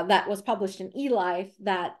that was published in eLife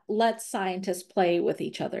that lets scientists play with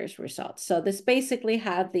each other's results. So this basically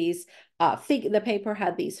had these, the paper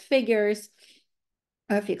had these figures.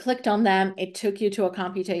 If you clicked on them, it took you to a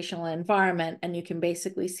computational environment, and you can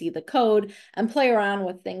basically see the code and play around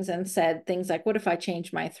with things and said things like, what if I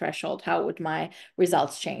change my threshold? How would my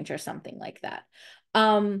results change, or something like that?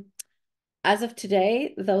 As of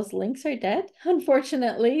today, those links are dead,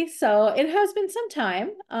 unfortunately. So it has been some time,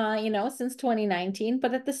 since 2019.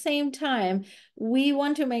 But at the same time, we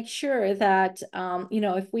want to make sure that,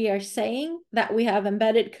 if we are saying that we have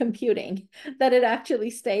embedded computing, that it actually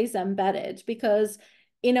stays embedded. Because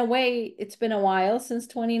in a way, it's been a while since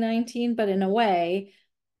 2019, but in a way,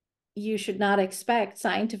 you should not expect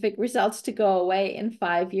scientific results to go away in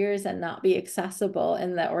 5 years and not be accessible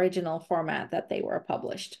in the original format that they were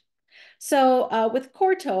published. So with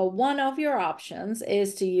Quarto, one of your options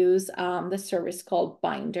is to use the service called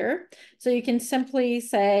Binder. So you can simply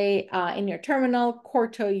say in your terminal,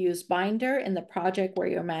 Quarto use Binder in the project where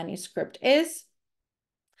your manuscript is.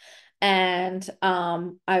 And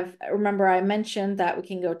remember I mentioned that we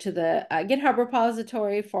can go to the GitHub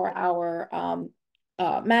repository for our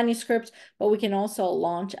manuscript, but we can also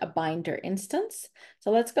launch a Binder instance.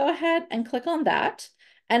 So let's go ahead and click on that.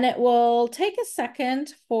 And it will take a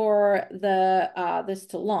second for this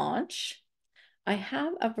to launch. I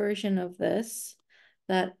have a version of this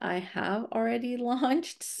that I have already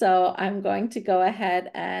launched, so I'm going to go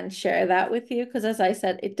ahead and share that with you, because as I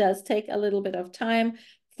said, it does take a little bit of time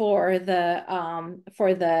for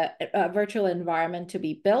the virtual environment to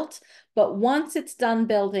be built. But once it's done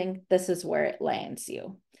building, this is where it lands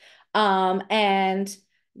you. And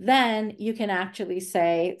then you can actually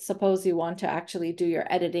say, suppose you want to actually do your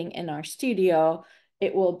editing in our studio,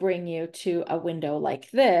 it will bring you to a window like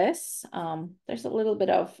this. There's a little bit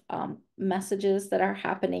of messages that are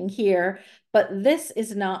happening here, but this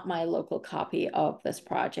is not my local copy of this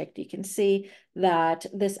project. You can see that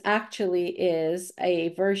this actually is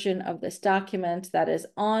a version of this document that is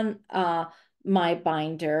on my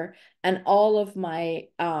binder, and all of my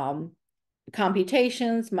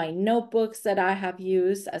computations, my notebooks that I have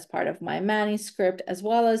used as part of my manuscript, as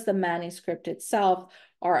well as the manuscript itself,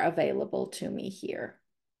 are available to me here.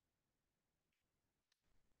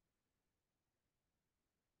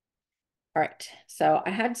 All right, so I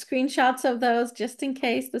had screenshots of those just in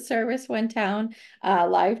case the service went down.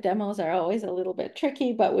 Live demos are always a little bit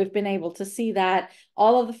tricky, but we've been able to see that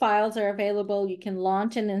all of the files are available. You can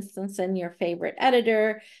launch an instance in your favorite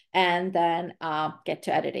editor and then get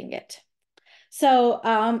to editing it. So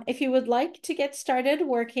if you would like to get started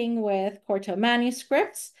working with Quarto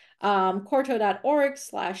manuscripts,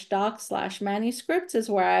 Quarto.org/doc/manuscripts is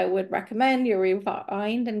where I would recommend you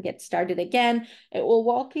rewind and get started again. It will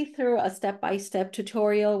walk you through a step-by-step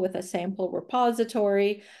tutorial with a sample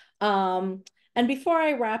repository. And before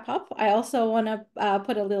I wrap up, I also want to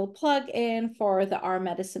put a little plug in for the Our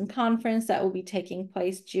Medicine conference that will be taking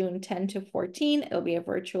place June 10 to 14. It'll be a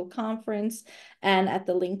virtual conference. And at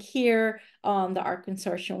the link here on the Our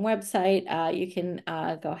Consortium website, you can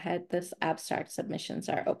go ahead. This abstract submissions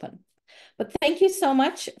are open. But thank you so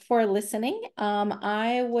much for listening.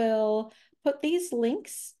 I will put these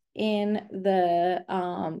links in the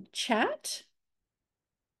chat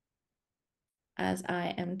as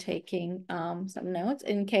I am taking some notes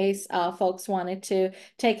in case folks wanted to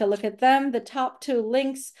take a look at them. The top two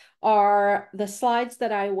links are the slides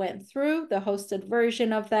that I went through, the hosted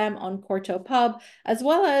version of them on Quarto Pub, as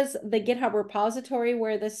well as the GitHub repository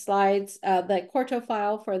where the slides, the Quarto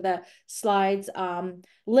file for the slides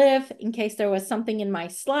live, in case there was something in my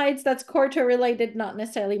slides that's Quarto related, not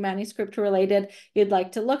necessarily manuscript related, you'd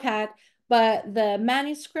like to look at. But the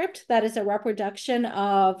manuscript, that is a reproduction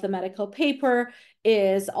of the medical paper,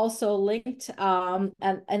 is also linked.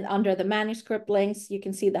 And under the manuscript links, you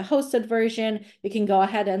can see the hosted version. You can go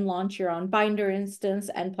ahead and launch your own binder instance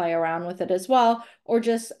and play around with it as well, or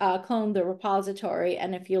just clone the repository.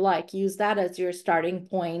 And if you like, use that as your starting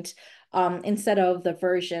point instead of the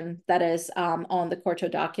version that is on the Quarto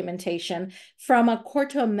documentation. From a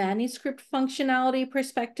Quarto manuscript functionality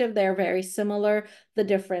perspective, they're very similar. The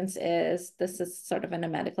difference is this is sort of in a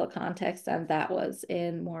medical context, and that was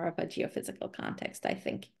in more of a geophysical context, I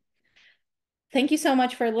think. Thank you so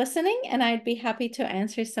much for listening, and I'd be happy to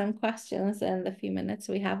answer some questions in the few minutes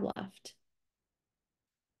we have left.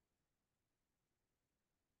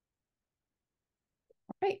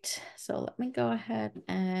 Right, so let me go ahead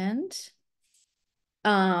and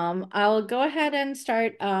I'll go ahead and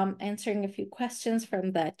start answering a few questions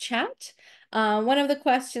from the chat. One of the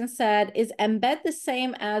questions said, is embed the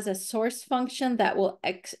same as a source function that will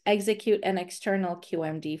execute an external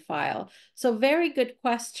QMD file? So very good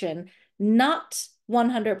question. Not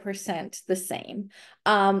 100% the same.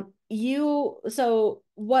 So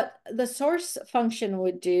what the source function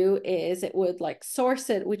would do is it would like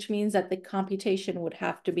source it, which means that the computation would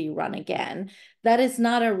have to be run again. That is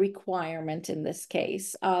not a requirement in this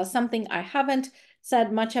case. Something I haven't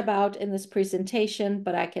said much about in this presentation,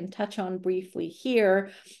 but I can touch on briefly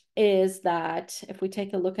here, is that if we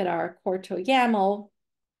take a look at our Quarto YAML,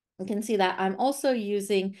 you can see that I'm also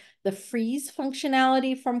using the freeze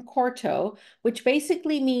functionality from Quarto, which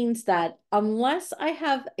basically means that unless I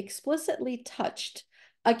have explicitly touched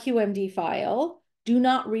a QMD file, do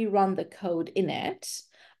not rerun the code in it.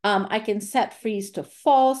 I can set freeze to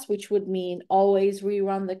false, which would mean always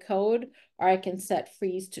rerun the code, or I can set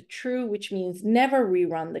freeze to true, which means never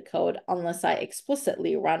rerun the code unless I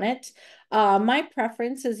explicitly run it. My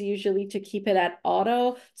preference is usually to keep it at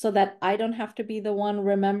auto so that I don't have to be the one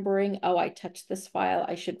remembering, oh, I touched this file,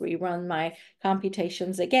 I should rerun my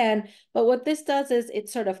computations again. But what this does is it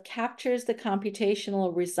sort of captures the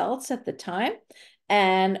computational results at the time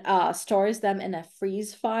and stores them in a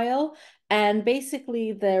freeze file. And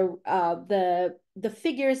basically the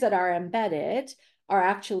figures that are embedded are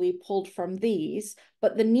actually pulled from these.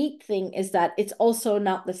 But the neat thing is that it's also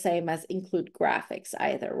not the same as include graphics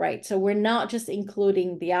either, right? So we're not just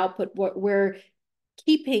including the output, we're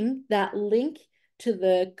keeping that link to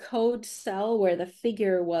the code cell where the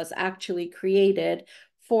figure was actually created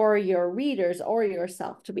for your readers or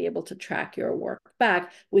yourself to be able to track your work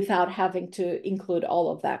back without having to include all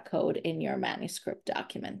of that code in your manuscript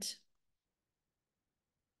document.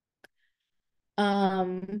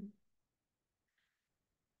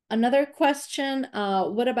 Another question,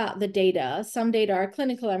 what about the data? Some data are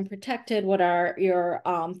clinical and protected. What are your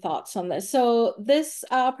thoughts on this? So this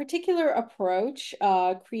particular approach,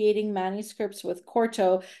 creating manuscripts with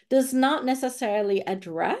Quarto, does not necessarily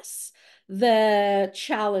address the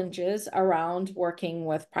challenges around working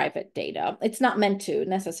with private data. It's not meant to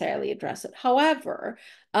necessarily address it. However,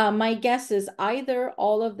 my guess is either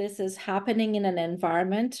all of this is happening in an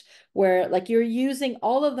environment where like you're using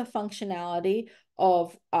all of the functionality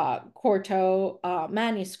of Quarto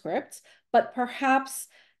manuscripts, but perhaps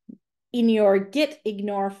in your git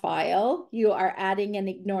ignore file, you are adding an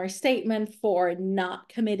ignore statement for not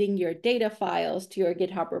committing your data files to your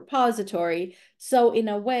GitHub repository. So in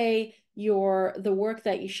a way, the work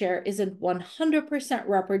that you share isn't 100%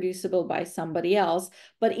 reproducible by somebody else,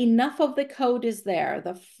 but enough of the code is there,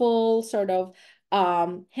 the full sort of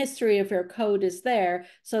history of your code is there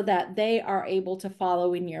so that they are able to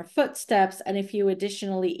follow in your footsteps. And if you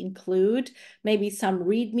additionally include maybe some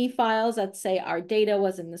README files that say our data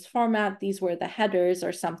was in this format, these were the headers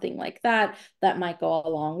or something like that, that might go a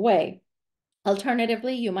long way.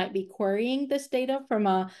 Alternatively, you might be querying this data from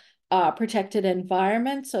a protected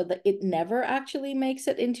environment so that it never actually makes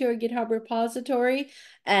it into your GitHub repository,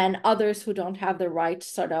 and others who don't have the right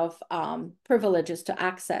sort of privileges to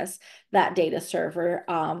access that data server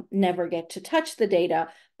never get to touch the data.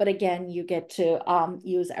 But again, you get to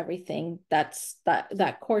use everything that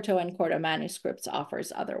Quarto and Quarto Manuscripts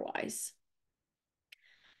offers otherwise.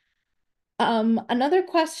 Another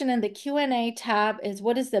question in the Q&A tab is,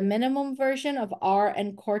 what is the minimum version of R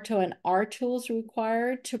and Quarto and R tools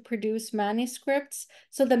required to produce manuscripts?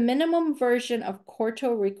 So the minimum version of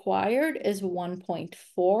Quarto required is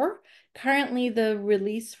 1.4. Currently, the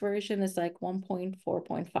release version is like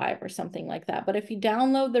 1.4.5 or something like that. But if you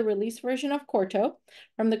download the release version of Quarto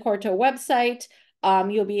from the Quarto website,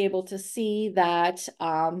 you'll be able to see that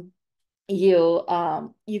you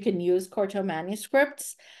can use Quarto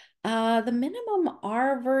manuscripts. The minimum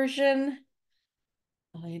R version,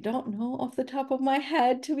 I don't know off the top of my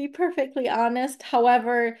head, to be perfectly honest.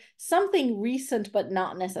 However, something recent, but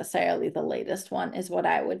not necessarily the latest one, is what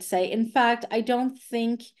I would say. In fact, I don't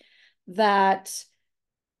think that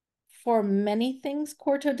for many things,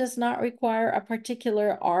 Quarto does not require a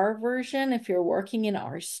particular R version. If you're working in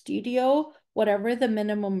RStudio, whatever the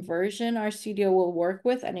minimum version RStudio will work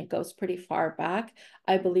with, and it goes pretty far back,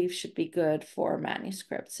 I believe should be good for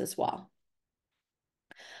manuscripts as well.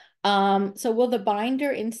 So will the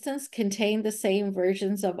binder instance contain the same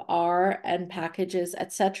versions of R and packages,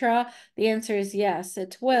 etc.? The answer is yes,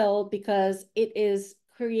 it will, because it is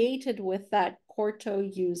created with that Quarto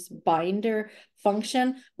use binder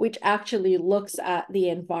function, which actually looks at the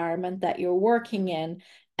environment that you're working in.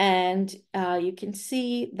 And you can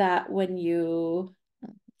see that when you,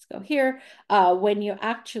 let's go here, when you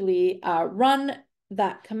actually run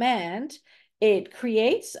that command, it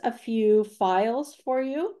creates a few files for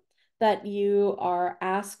you that you are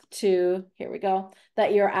asked to, here we go,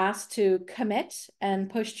 that you're asked to commit and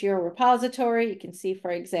push to your repository. You can see, for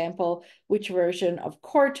example, which version of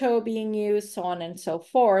Quarto being used, so on and so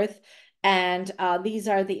forth. And these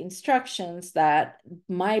are the instructions that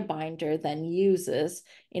my binder then uses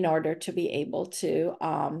in order to be able to,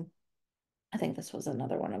 I think this was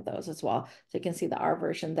another one of those as well. So you can see the R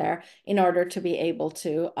version there in order to be able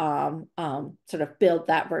to sort of build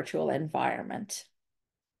that virtual environment.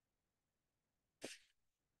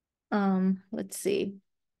 Let's see.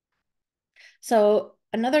 So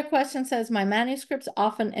another question says, my manuscripts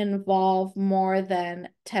often involve more than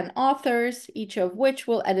 10 authors, each of which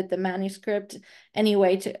will edit the manuscript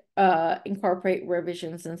anyway to incorporate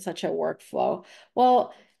revisions in such a workflow.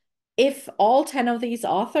 Well, if all 10 of these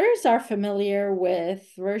authors are familiar with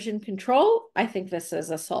version control, I think this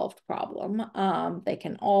is a solved problem. They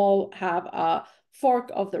can all have a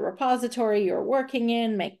fork of the repository you're working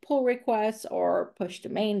in, make pull requests or push to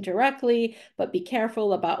main directly, but be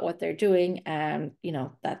careful about what they're doing, and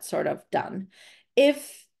that's sort of done.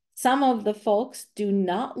 If some of the folks do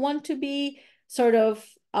not want to be sort of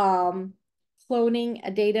cloning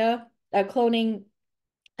a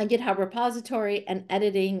GitHub repository and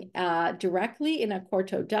editing directly in a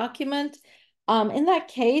Quarto document, in that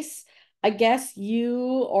case, I guess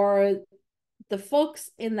you or the folks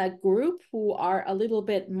in that group who are a little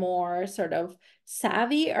bit more sort of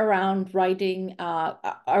savvy around writing,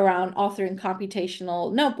 around authoring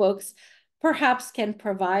computational notebooks, perhaps can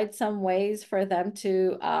provide some ways for them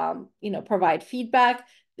to, provide feedback.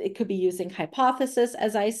 It could be using hypothesis,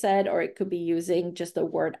 as I said, or it could be using just a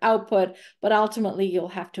word output, but ultimately you'll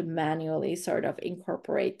have to manually sort of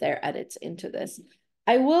incorporate their edits into this.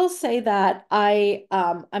 I will say that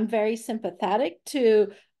I'm very sympathetic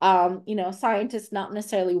to scientists not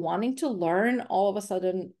necessarily wanting to learn all of a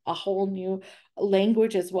sudden a whole new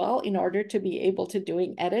language as well in order to be able to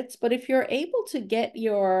doing edits. But if you're able to get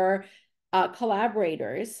your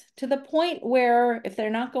collaborators to the point where, if they're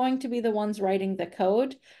not going to be the ones writing the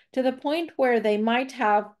code, to the point where they might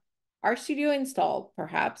have RStudio installed,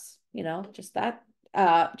 perhaps, just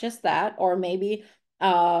that, or maybe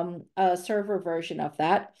a server version of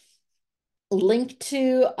that, link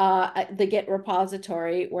to the Git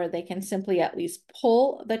repository where they can simply at least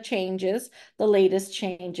pull the changes, the latest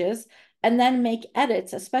changes, and then make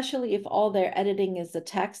edits, especially if all they're editing is the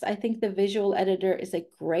text. I think the visual editor is a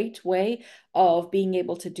great way of being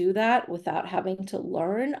able to do that without having to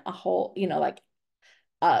learn a whole, like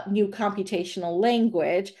new computational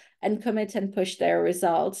language and commit and push their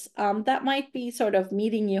results, that might be sort of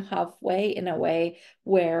meeting you halfway in a way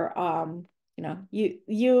where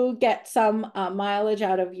you get some mileage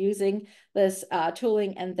out of using this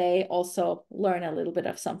tooling, and they also learn a little bit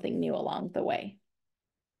of something new along the way.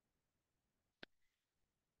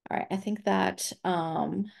 All right, I think that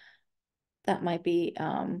that might be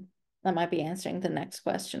answering the next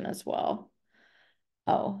question as well.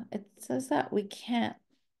 Oh, it says that we can't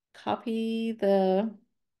copy the.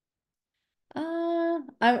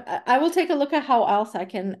 I will take a look at how else I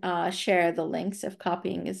can share the links if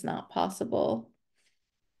copying is not possible.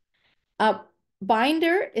 Uh,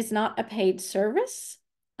 Binder is not a paid service.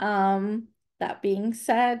 That being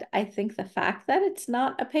said, I think the fact that it's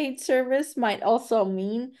not a paid service might also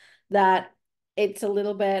mean that it's a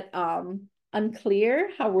little bit unclear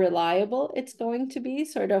how reliable it's going to be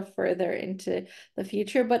sort of further into the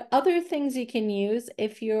future. But other things you can use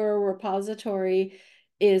if your repository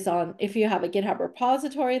is on, if you have a GitHub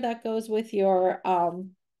repository that goes with your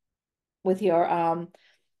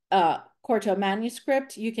Quarto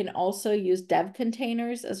manuscript, you can also use dev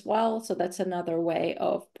containers as well. So that's another way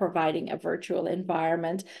of providing a virtual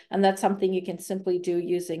environment. And that's something you can simply do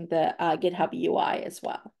using the GitHub UI as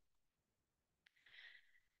well.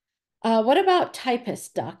 What about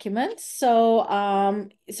typist documents? So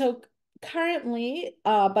currently,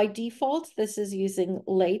 by default, this is using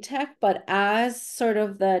LaTeX, but as sort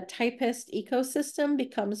of the typist ecosystem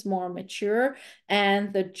becomes more mature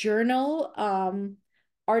and the journal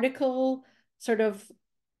article sort of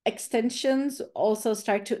extensions also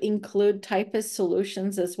start to include typist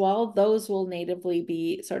solutions as well, those will natively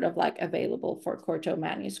be sort of like available for Quarto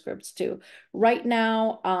manuscripts too. Right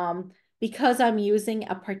now, because I'm using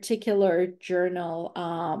a particular journal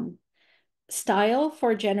style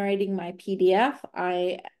for generating my PDF,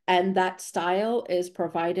 and that style is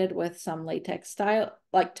provided with some LaTeX style,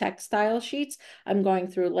 like text style sheets. I'm going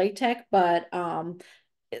through LaTeX, but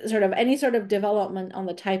sort of any sort of development on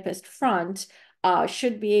the typist front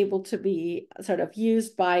should be able to be sort of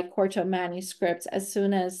used by Quarto manuscripts as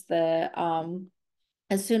soon as the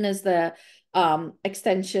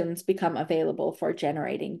extensions become available for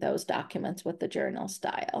generating those documents with the journal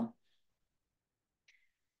style.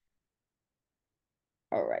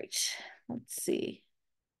 All right, let's see.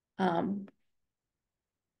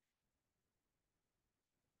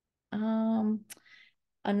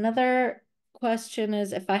 Another question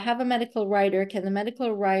is, if I have a medical writer, can the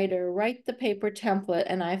medical writer write the paper template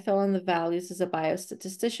and I fill in the values as a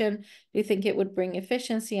biostatistician? Do you think it would bring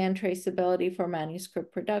efficiency and traceability for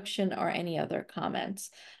manuscript production, or any other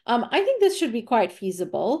comments? I think this should be quite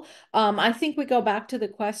feasible. I think we go back to the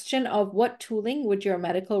question of what tooling would your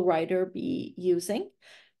medical writer be using?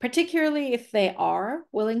 Particularly if they are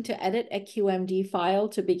willing to edit a QMD file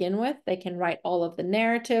to begin with, they can write all of the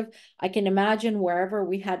narrative. I can imagine wherever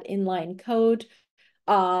we had inline code,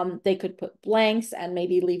 they could put blanks and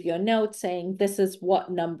maybe leave you a note saying this is what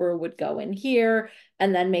number would go in here,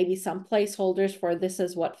 and then maybe some placeholders for this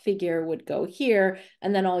is what figure would go here.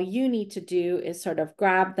 And then all you need to do is sort of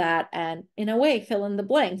grab that and in a way fill in the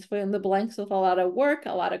blanks with a lot of work,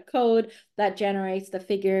 a lot of code that generates the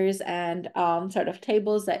figures and sort of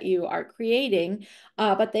tables that you are creating.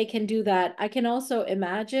 But they can do that. I can also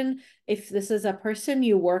imagine if this is a person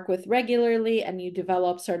you work with regularly and you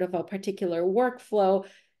develop sort of a particular workflow,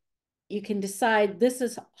 you can decide this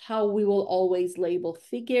is how we will always label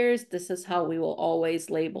figures. This is how we will always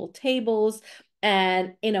label tables.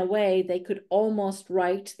 And in a way, they could almost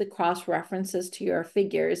write the cross references to your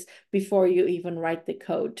figures before you even write the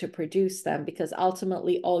code to produce them, because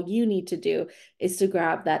ultimately all you need to do is to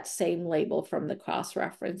grab that same label from the cross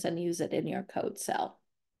reference and use it in your code cell.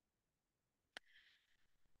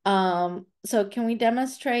 So can we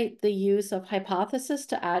demonstrate the use of hypothesis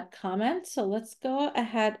to add comments? So let's go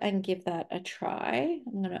ahead and give that a try.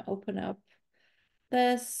 I'm going to open up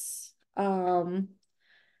this.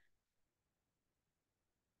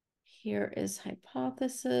 Here is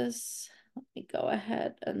hypothesis. Let me go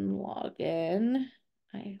ahead and log in.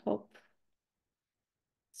 I hope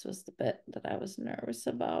this was the bit that I was nervous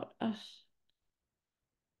about. Ugh.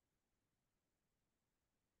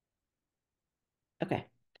 Okay.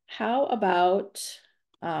 How about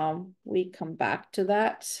we come back to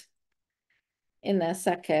that in a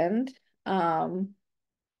second. Let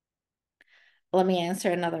me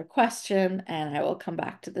answer another question and I will come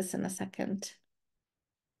back to this in a second.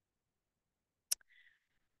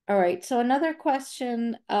 All right, so another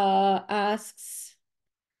question asks,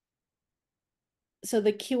 so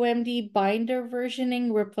the QMD binder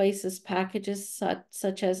versioning replaces packages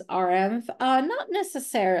such as RMV? Not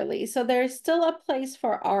necessarily. So there's still a place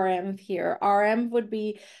for RMV here. RMV would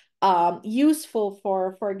be useful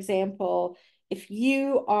for example, if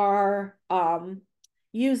you are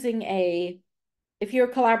using if you're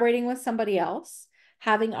collaborating with somebody else,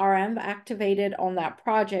 having RM activated on that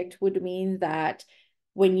project would mean that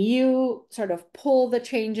when you sort of pull the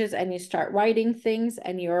changes and you start writing things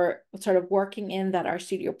and you're sort of working in that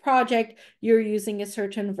RStudio project, you're using a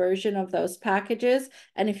certain version of those packages.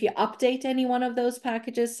 And if you update any one of those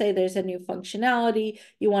packages, say there's a new functionality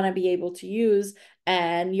you want to be able to use,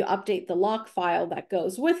 and you update the lock file that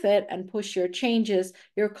goes with it and push your changes,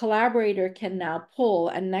 your collaborator can now pull,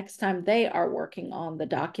 and next time they are working on the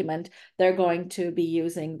document, they're going to be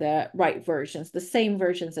using the right versions, the same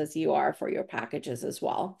versions as you are for your packages as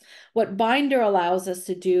well. What Binder allows us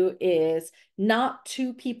to do is not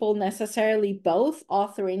two people necessarily both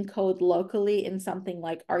authoring code locally in something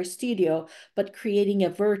like RStudio, but creating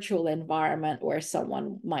a virtual environment where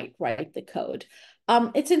someone might write the code.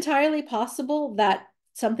 It's entirely possible that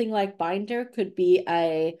something like Binder could be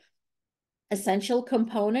a essential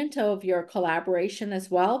component of your collaboration as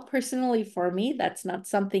well. Personally, for me, that's not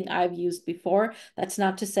something I've used before. That's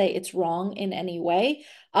not to say it's wrong in any way.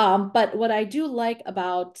 But what I do like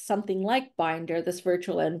about something like Binder, this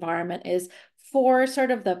virtual environment, is for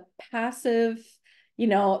sort of the passive,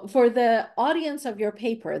 for the audience of your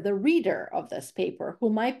paper, the reader of this paper who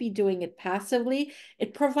might be doing it passively,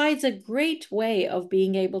 it provides a great way of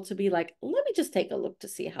being able to be like, let me just take a look to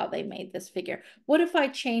see how they made this figure. What if I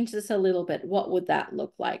change this a little bit? What would that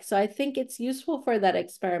look like? So I think it's useful for that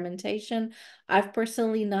experimentation. I've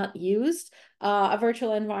personally not used a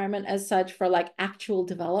virtual environment as such for like actual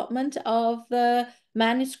development of the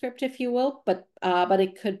manuscript, if you will, but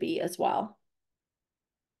it could be as well.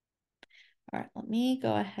 All right, let me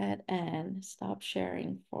go ahead and stop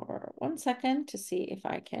sharing for 1 second to see if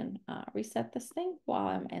I can reset this thing while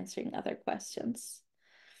I'm answering other questions.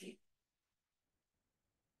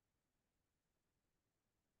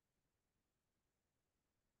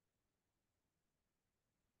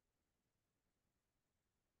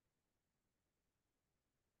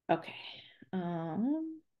 Okay.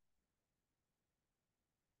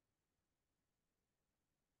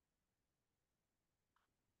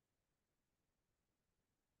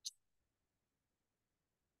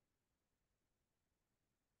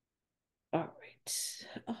 All right.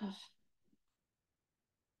 Oh.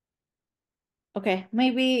 Okay,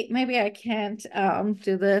 maybe I can't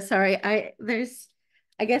do this. Sorry, I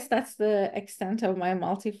guess that's the extent of my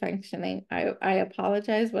multifunctioning. I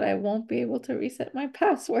apologize, but I won't be able to reset my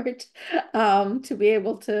password to be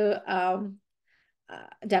able to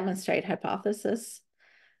demonstrate hypothesis.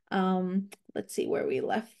 Let's see where we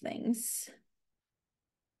left things.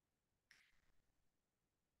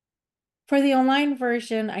 For the online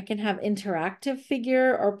version, I can have interactive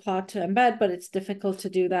figure or plot to embed, but it's difficult to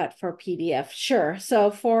do that for PDF. Sure.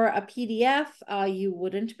 So for a PDF, you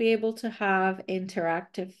wouldn't be able to have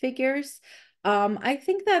interactive figures. I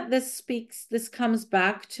think that this comes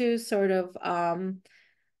back to sort of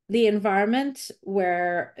the environments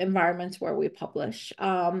where we publish.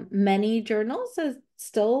 Many journals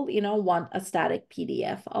still, want a static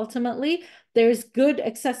PDF. Ultimately, there's good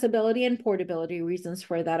accessibility and portability reasons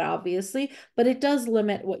for that, obviously, but it does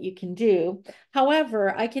limit what you can do.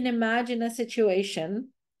 However, I can imagine a situation,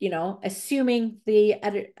 assuming the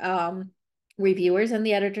reviewers and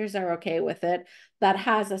the editors are okay with it, that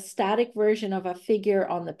has a static version of a figure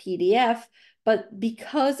on the PDF, but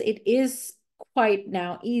because it is quite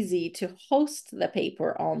now easy to host the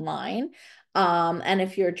paper online. And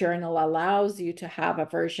if your journal allows you to have a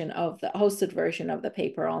version of the hosted version of the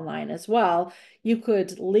paper online as well, you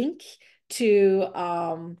could link to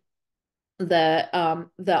the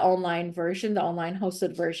online version, the online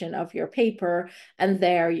hosted version of your paper, and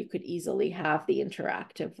there you could easily have the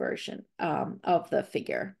interactive version of the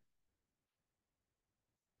figure.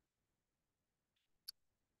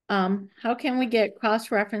 How can we get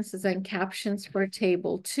cross-references and captions for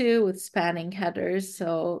table 2 with spanning headers?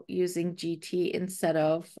 So using GT instead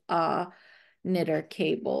of knitted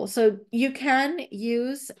cable. So you can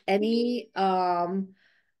use any sort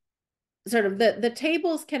of the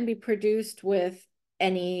tables can be produced with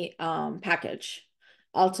any package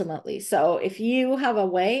ultimately. So if you have a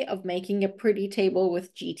way of making a pretty table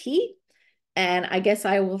with GT, and I guess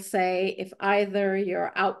I will say if either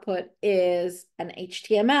your output is an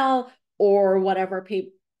HTML or whatever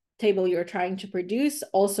table you're trying to produce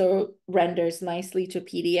also renders nicely to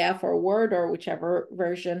PDF or Word or whichever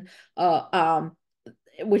version,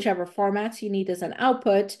 whichever formats you need as an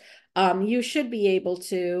output, you should be able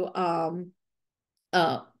to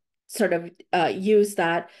uh, sort of use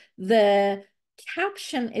that. The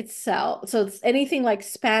caption itself, so it's anything like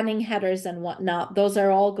spanning headers and whatnot, those are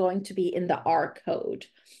all going to be in the R code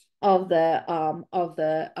of the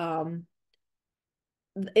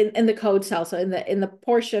in the code cell, so in the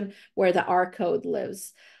portion where the R code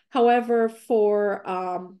lives. However, for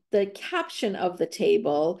the caption of the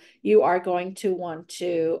table, you are going to want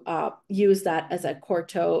to use that as a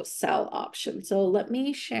Quarto cell option. So let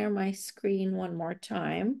me share my screen one more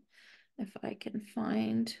time, if I can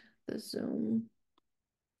find the Zoom.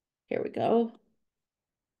 Here we go.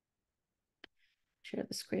 Share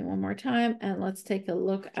the screen one more time, and let's take a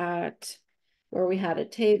look at where we had a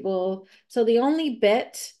table. So the only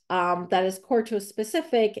bit that is Quarto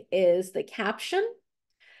specific is the caption,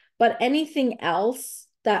 but anything else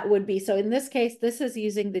that would be, so in this case, this is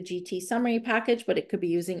using the GT summary package, but it could be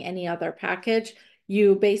using any other package.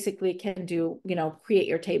 You basically can do, create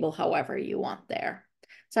your table however you want there.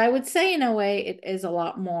 So I would say in a way, it is a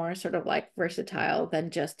lot more sort of like versatile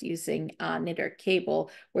than just using knit or cable,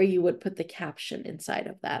 where you would put the caption inside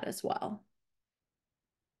of that as well.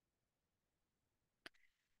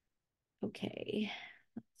 Okay,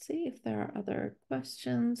 let's see if there are other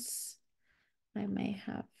questions I may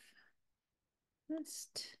have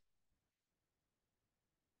missed.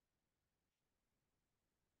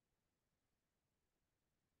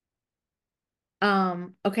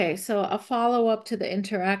 Okay, so a follow-up to the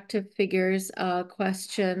interactive figures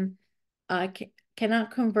question.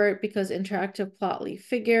 Cannot convert because interactive plotly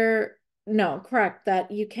figure. No, correct,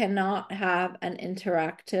 that you cannot have an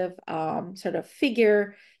interactive sort of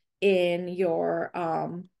figure in your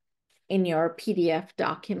PDF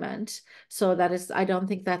document. So that is, I don't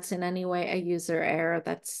think that's in any way a user error.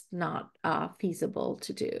 That's not feasible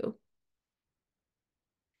to do.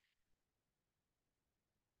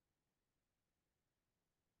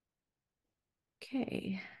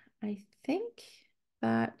 Okay, I think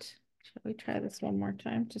that, shall we try this one more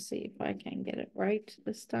time to see if I can get it right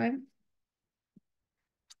this time?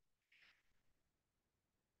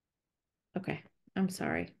 Okay, I'm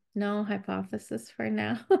sorry. No hypothesis for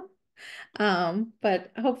now.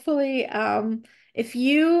 But hopefully, if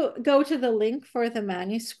you go to the link for the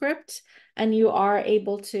manuscript and you are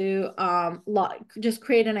able to just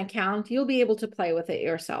create an account, you'll be able to play with it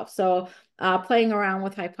yourself. So playing around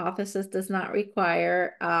with hypothesis does not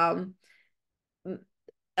require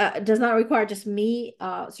just me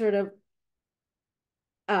sort of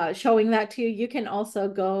showing that to you. You can also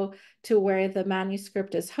go to where the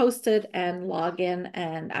manuscript is hosted and log in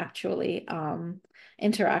and actually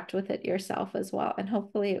interact with it yourself as well. And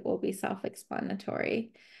hopefully it will be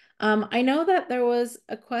self-explanatory. I know that there was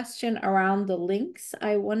a question around the links.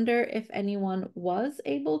 I wonder if anyone was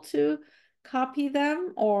able to copy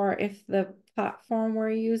them or if the platform we're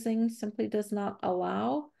using simply does not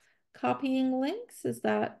allow copying links. Is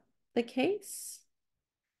that the case?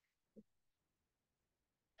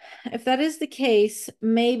 If that is the case,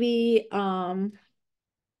 maybe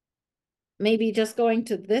just going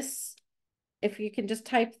to this, if you can just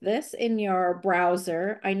type this in your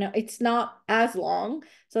browser. I know it's not as long,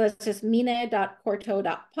 so that's just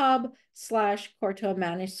mine.quarto.pub/Quarto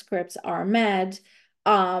manuscripts rmed.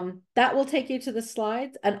 That will take you to the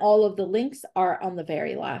slides, and all of the links are on the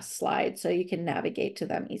very last slide, so you can navigate to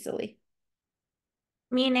them easily.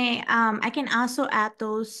 Mine, I can also add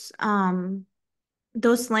those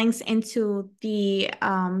links into the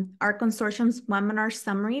our consortium's webinar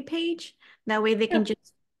summary page. That way they can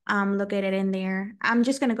just look at it in there. I'm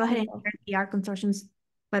just gonna go ahead and share the our consortium's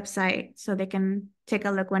website so they can take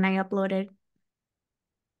a look when I upload it.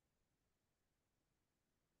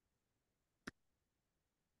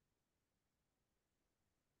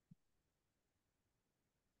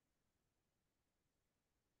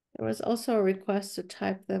 There was also a request to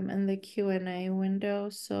type them in the Q&A window,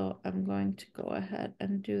 so I'm going to go ahead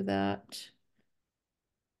and do that.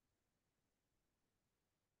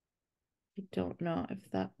 I don't know if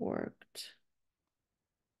that worked,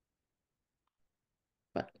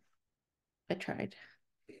 but I tried.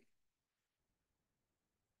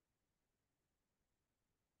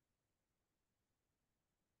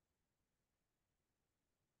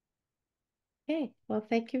 Okay, well,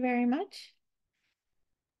 thank you very much.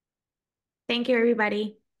 Thank you,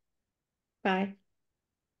 everybody. Bye.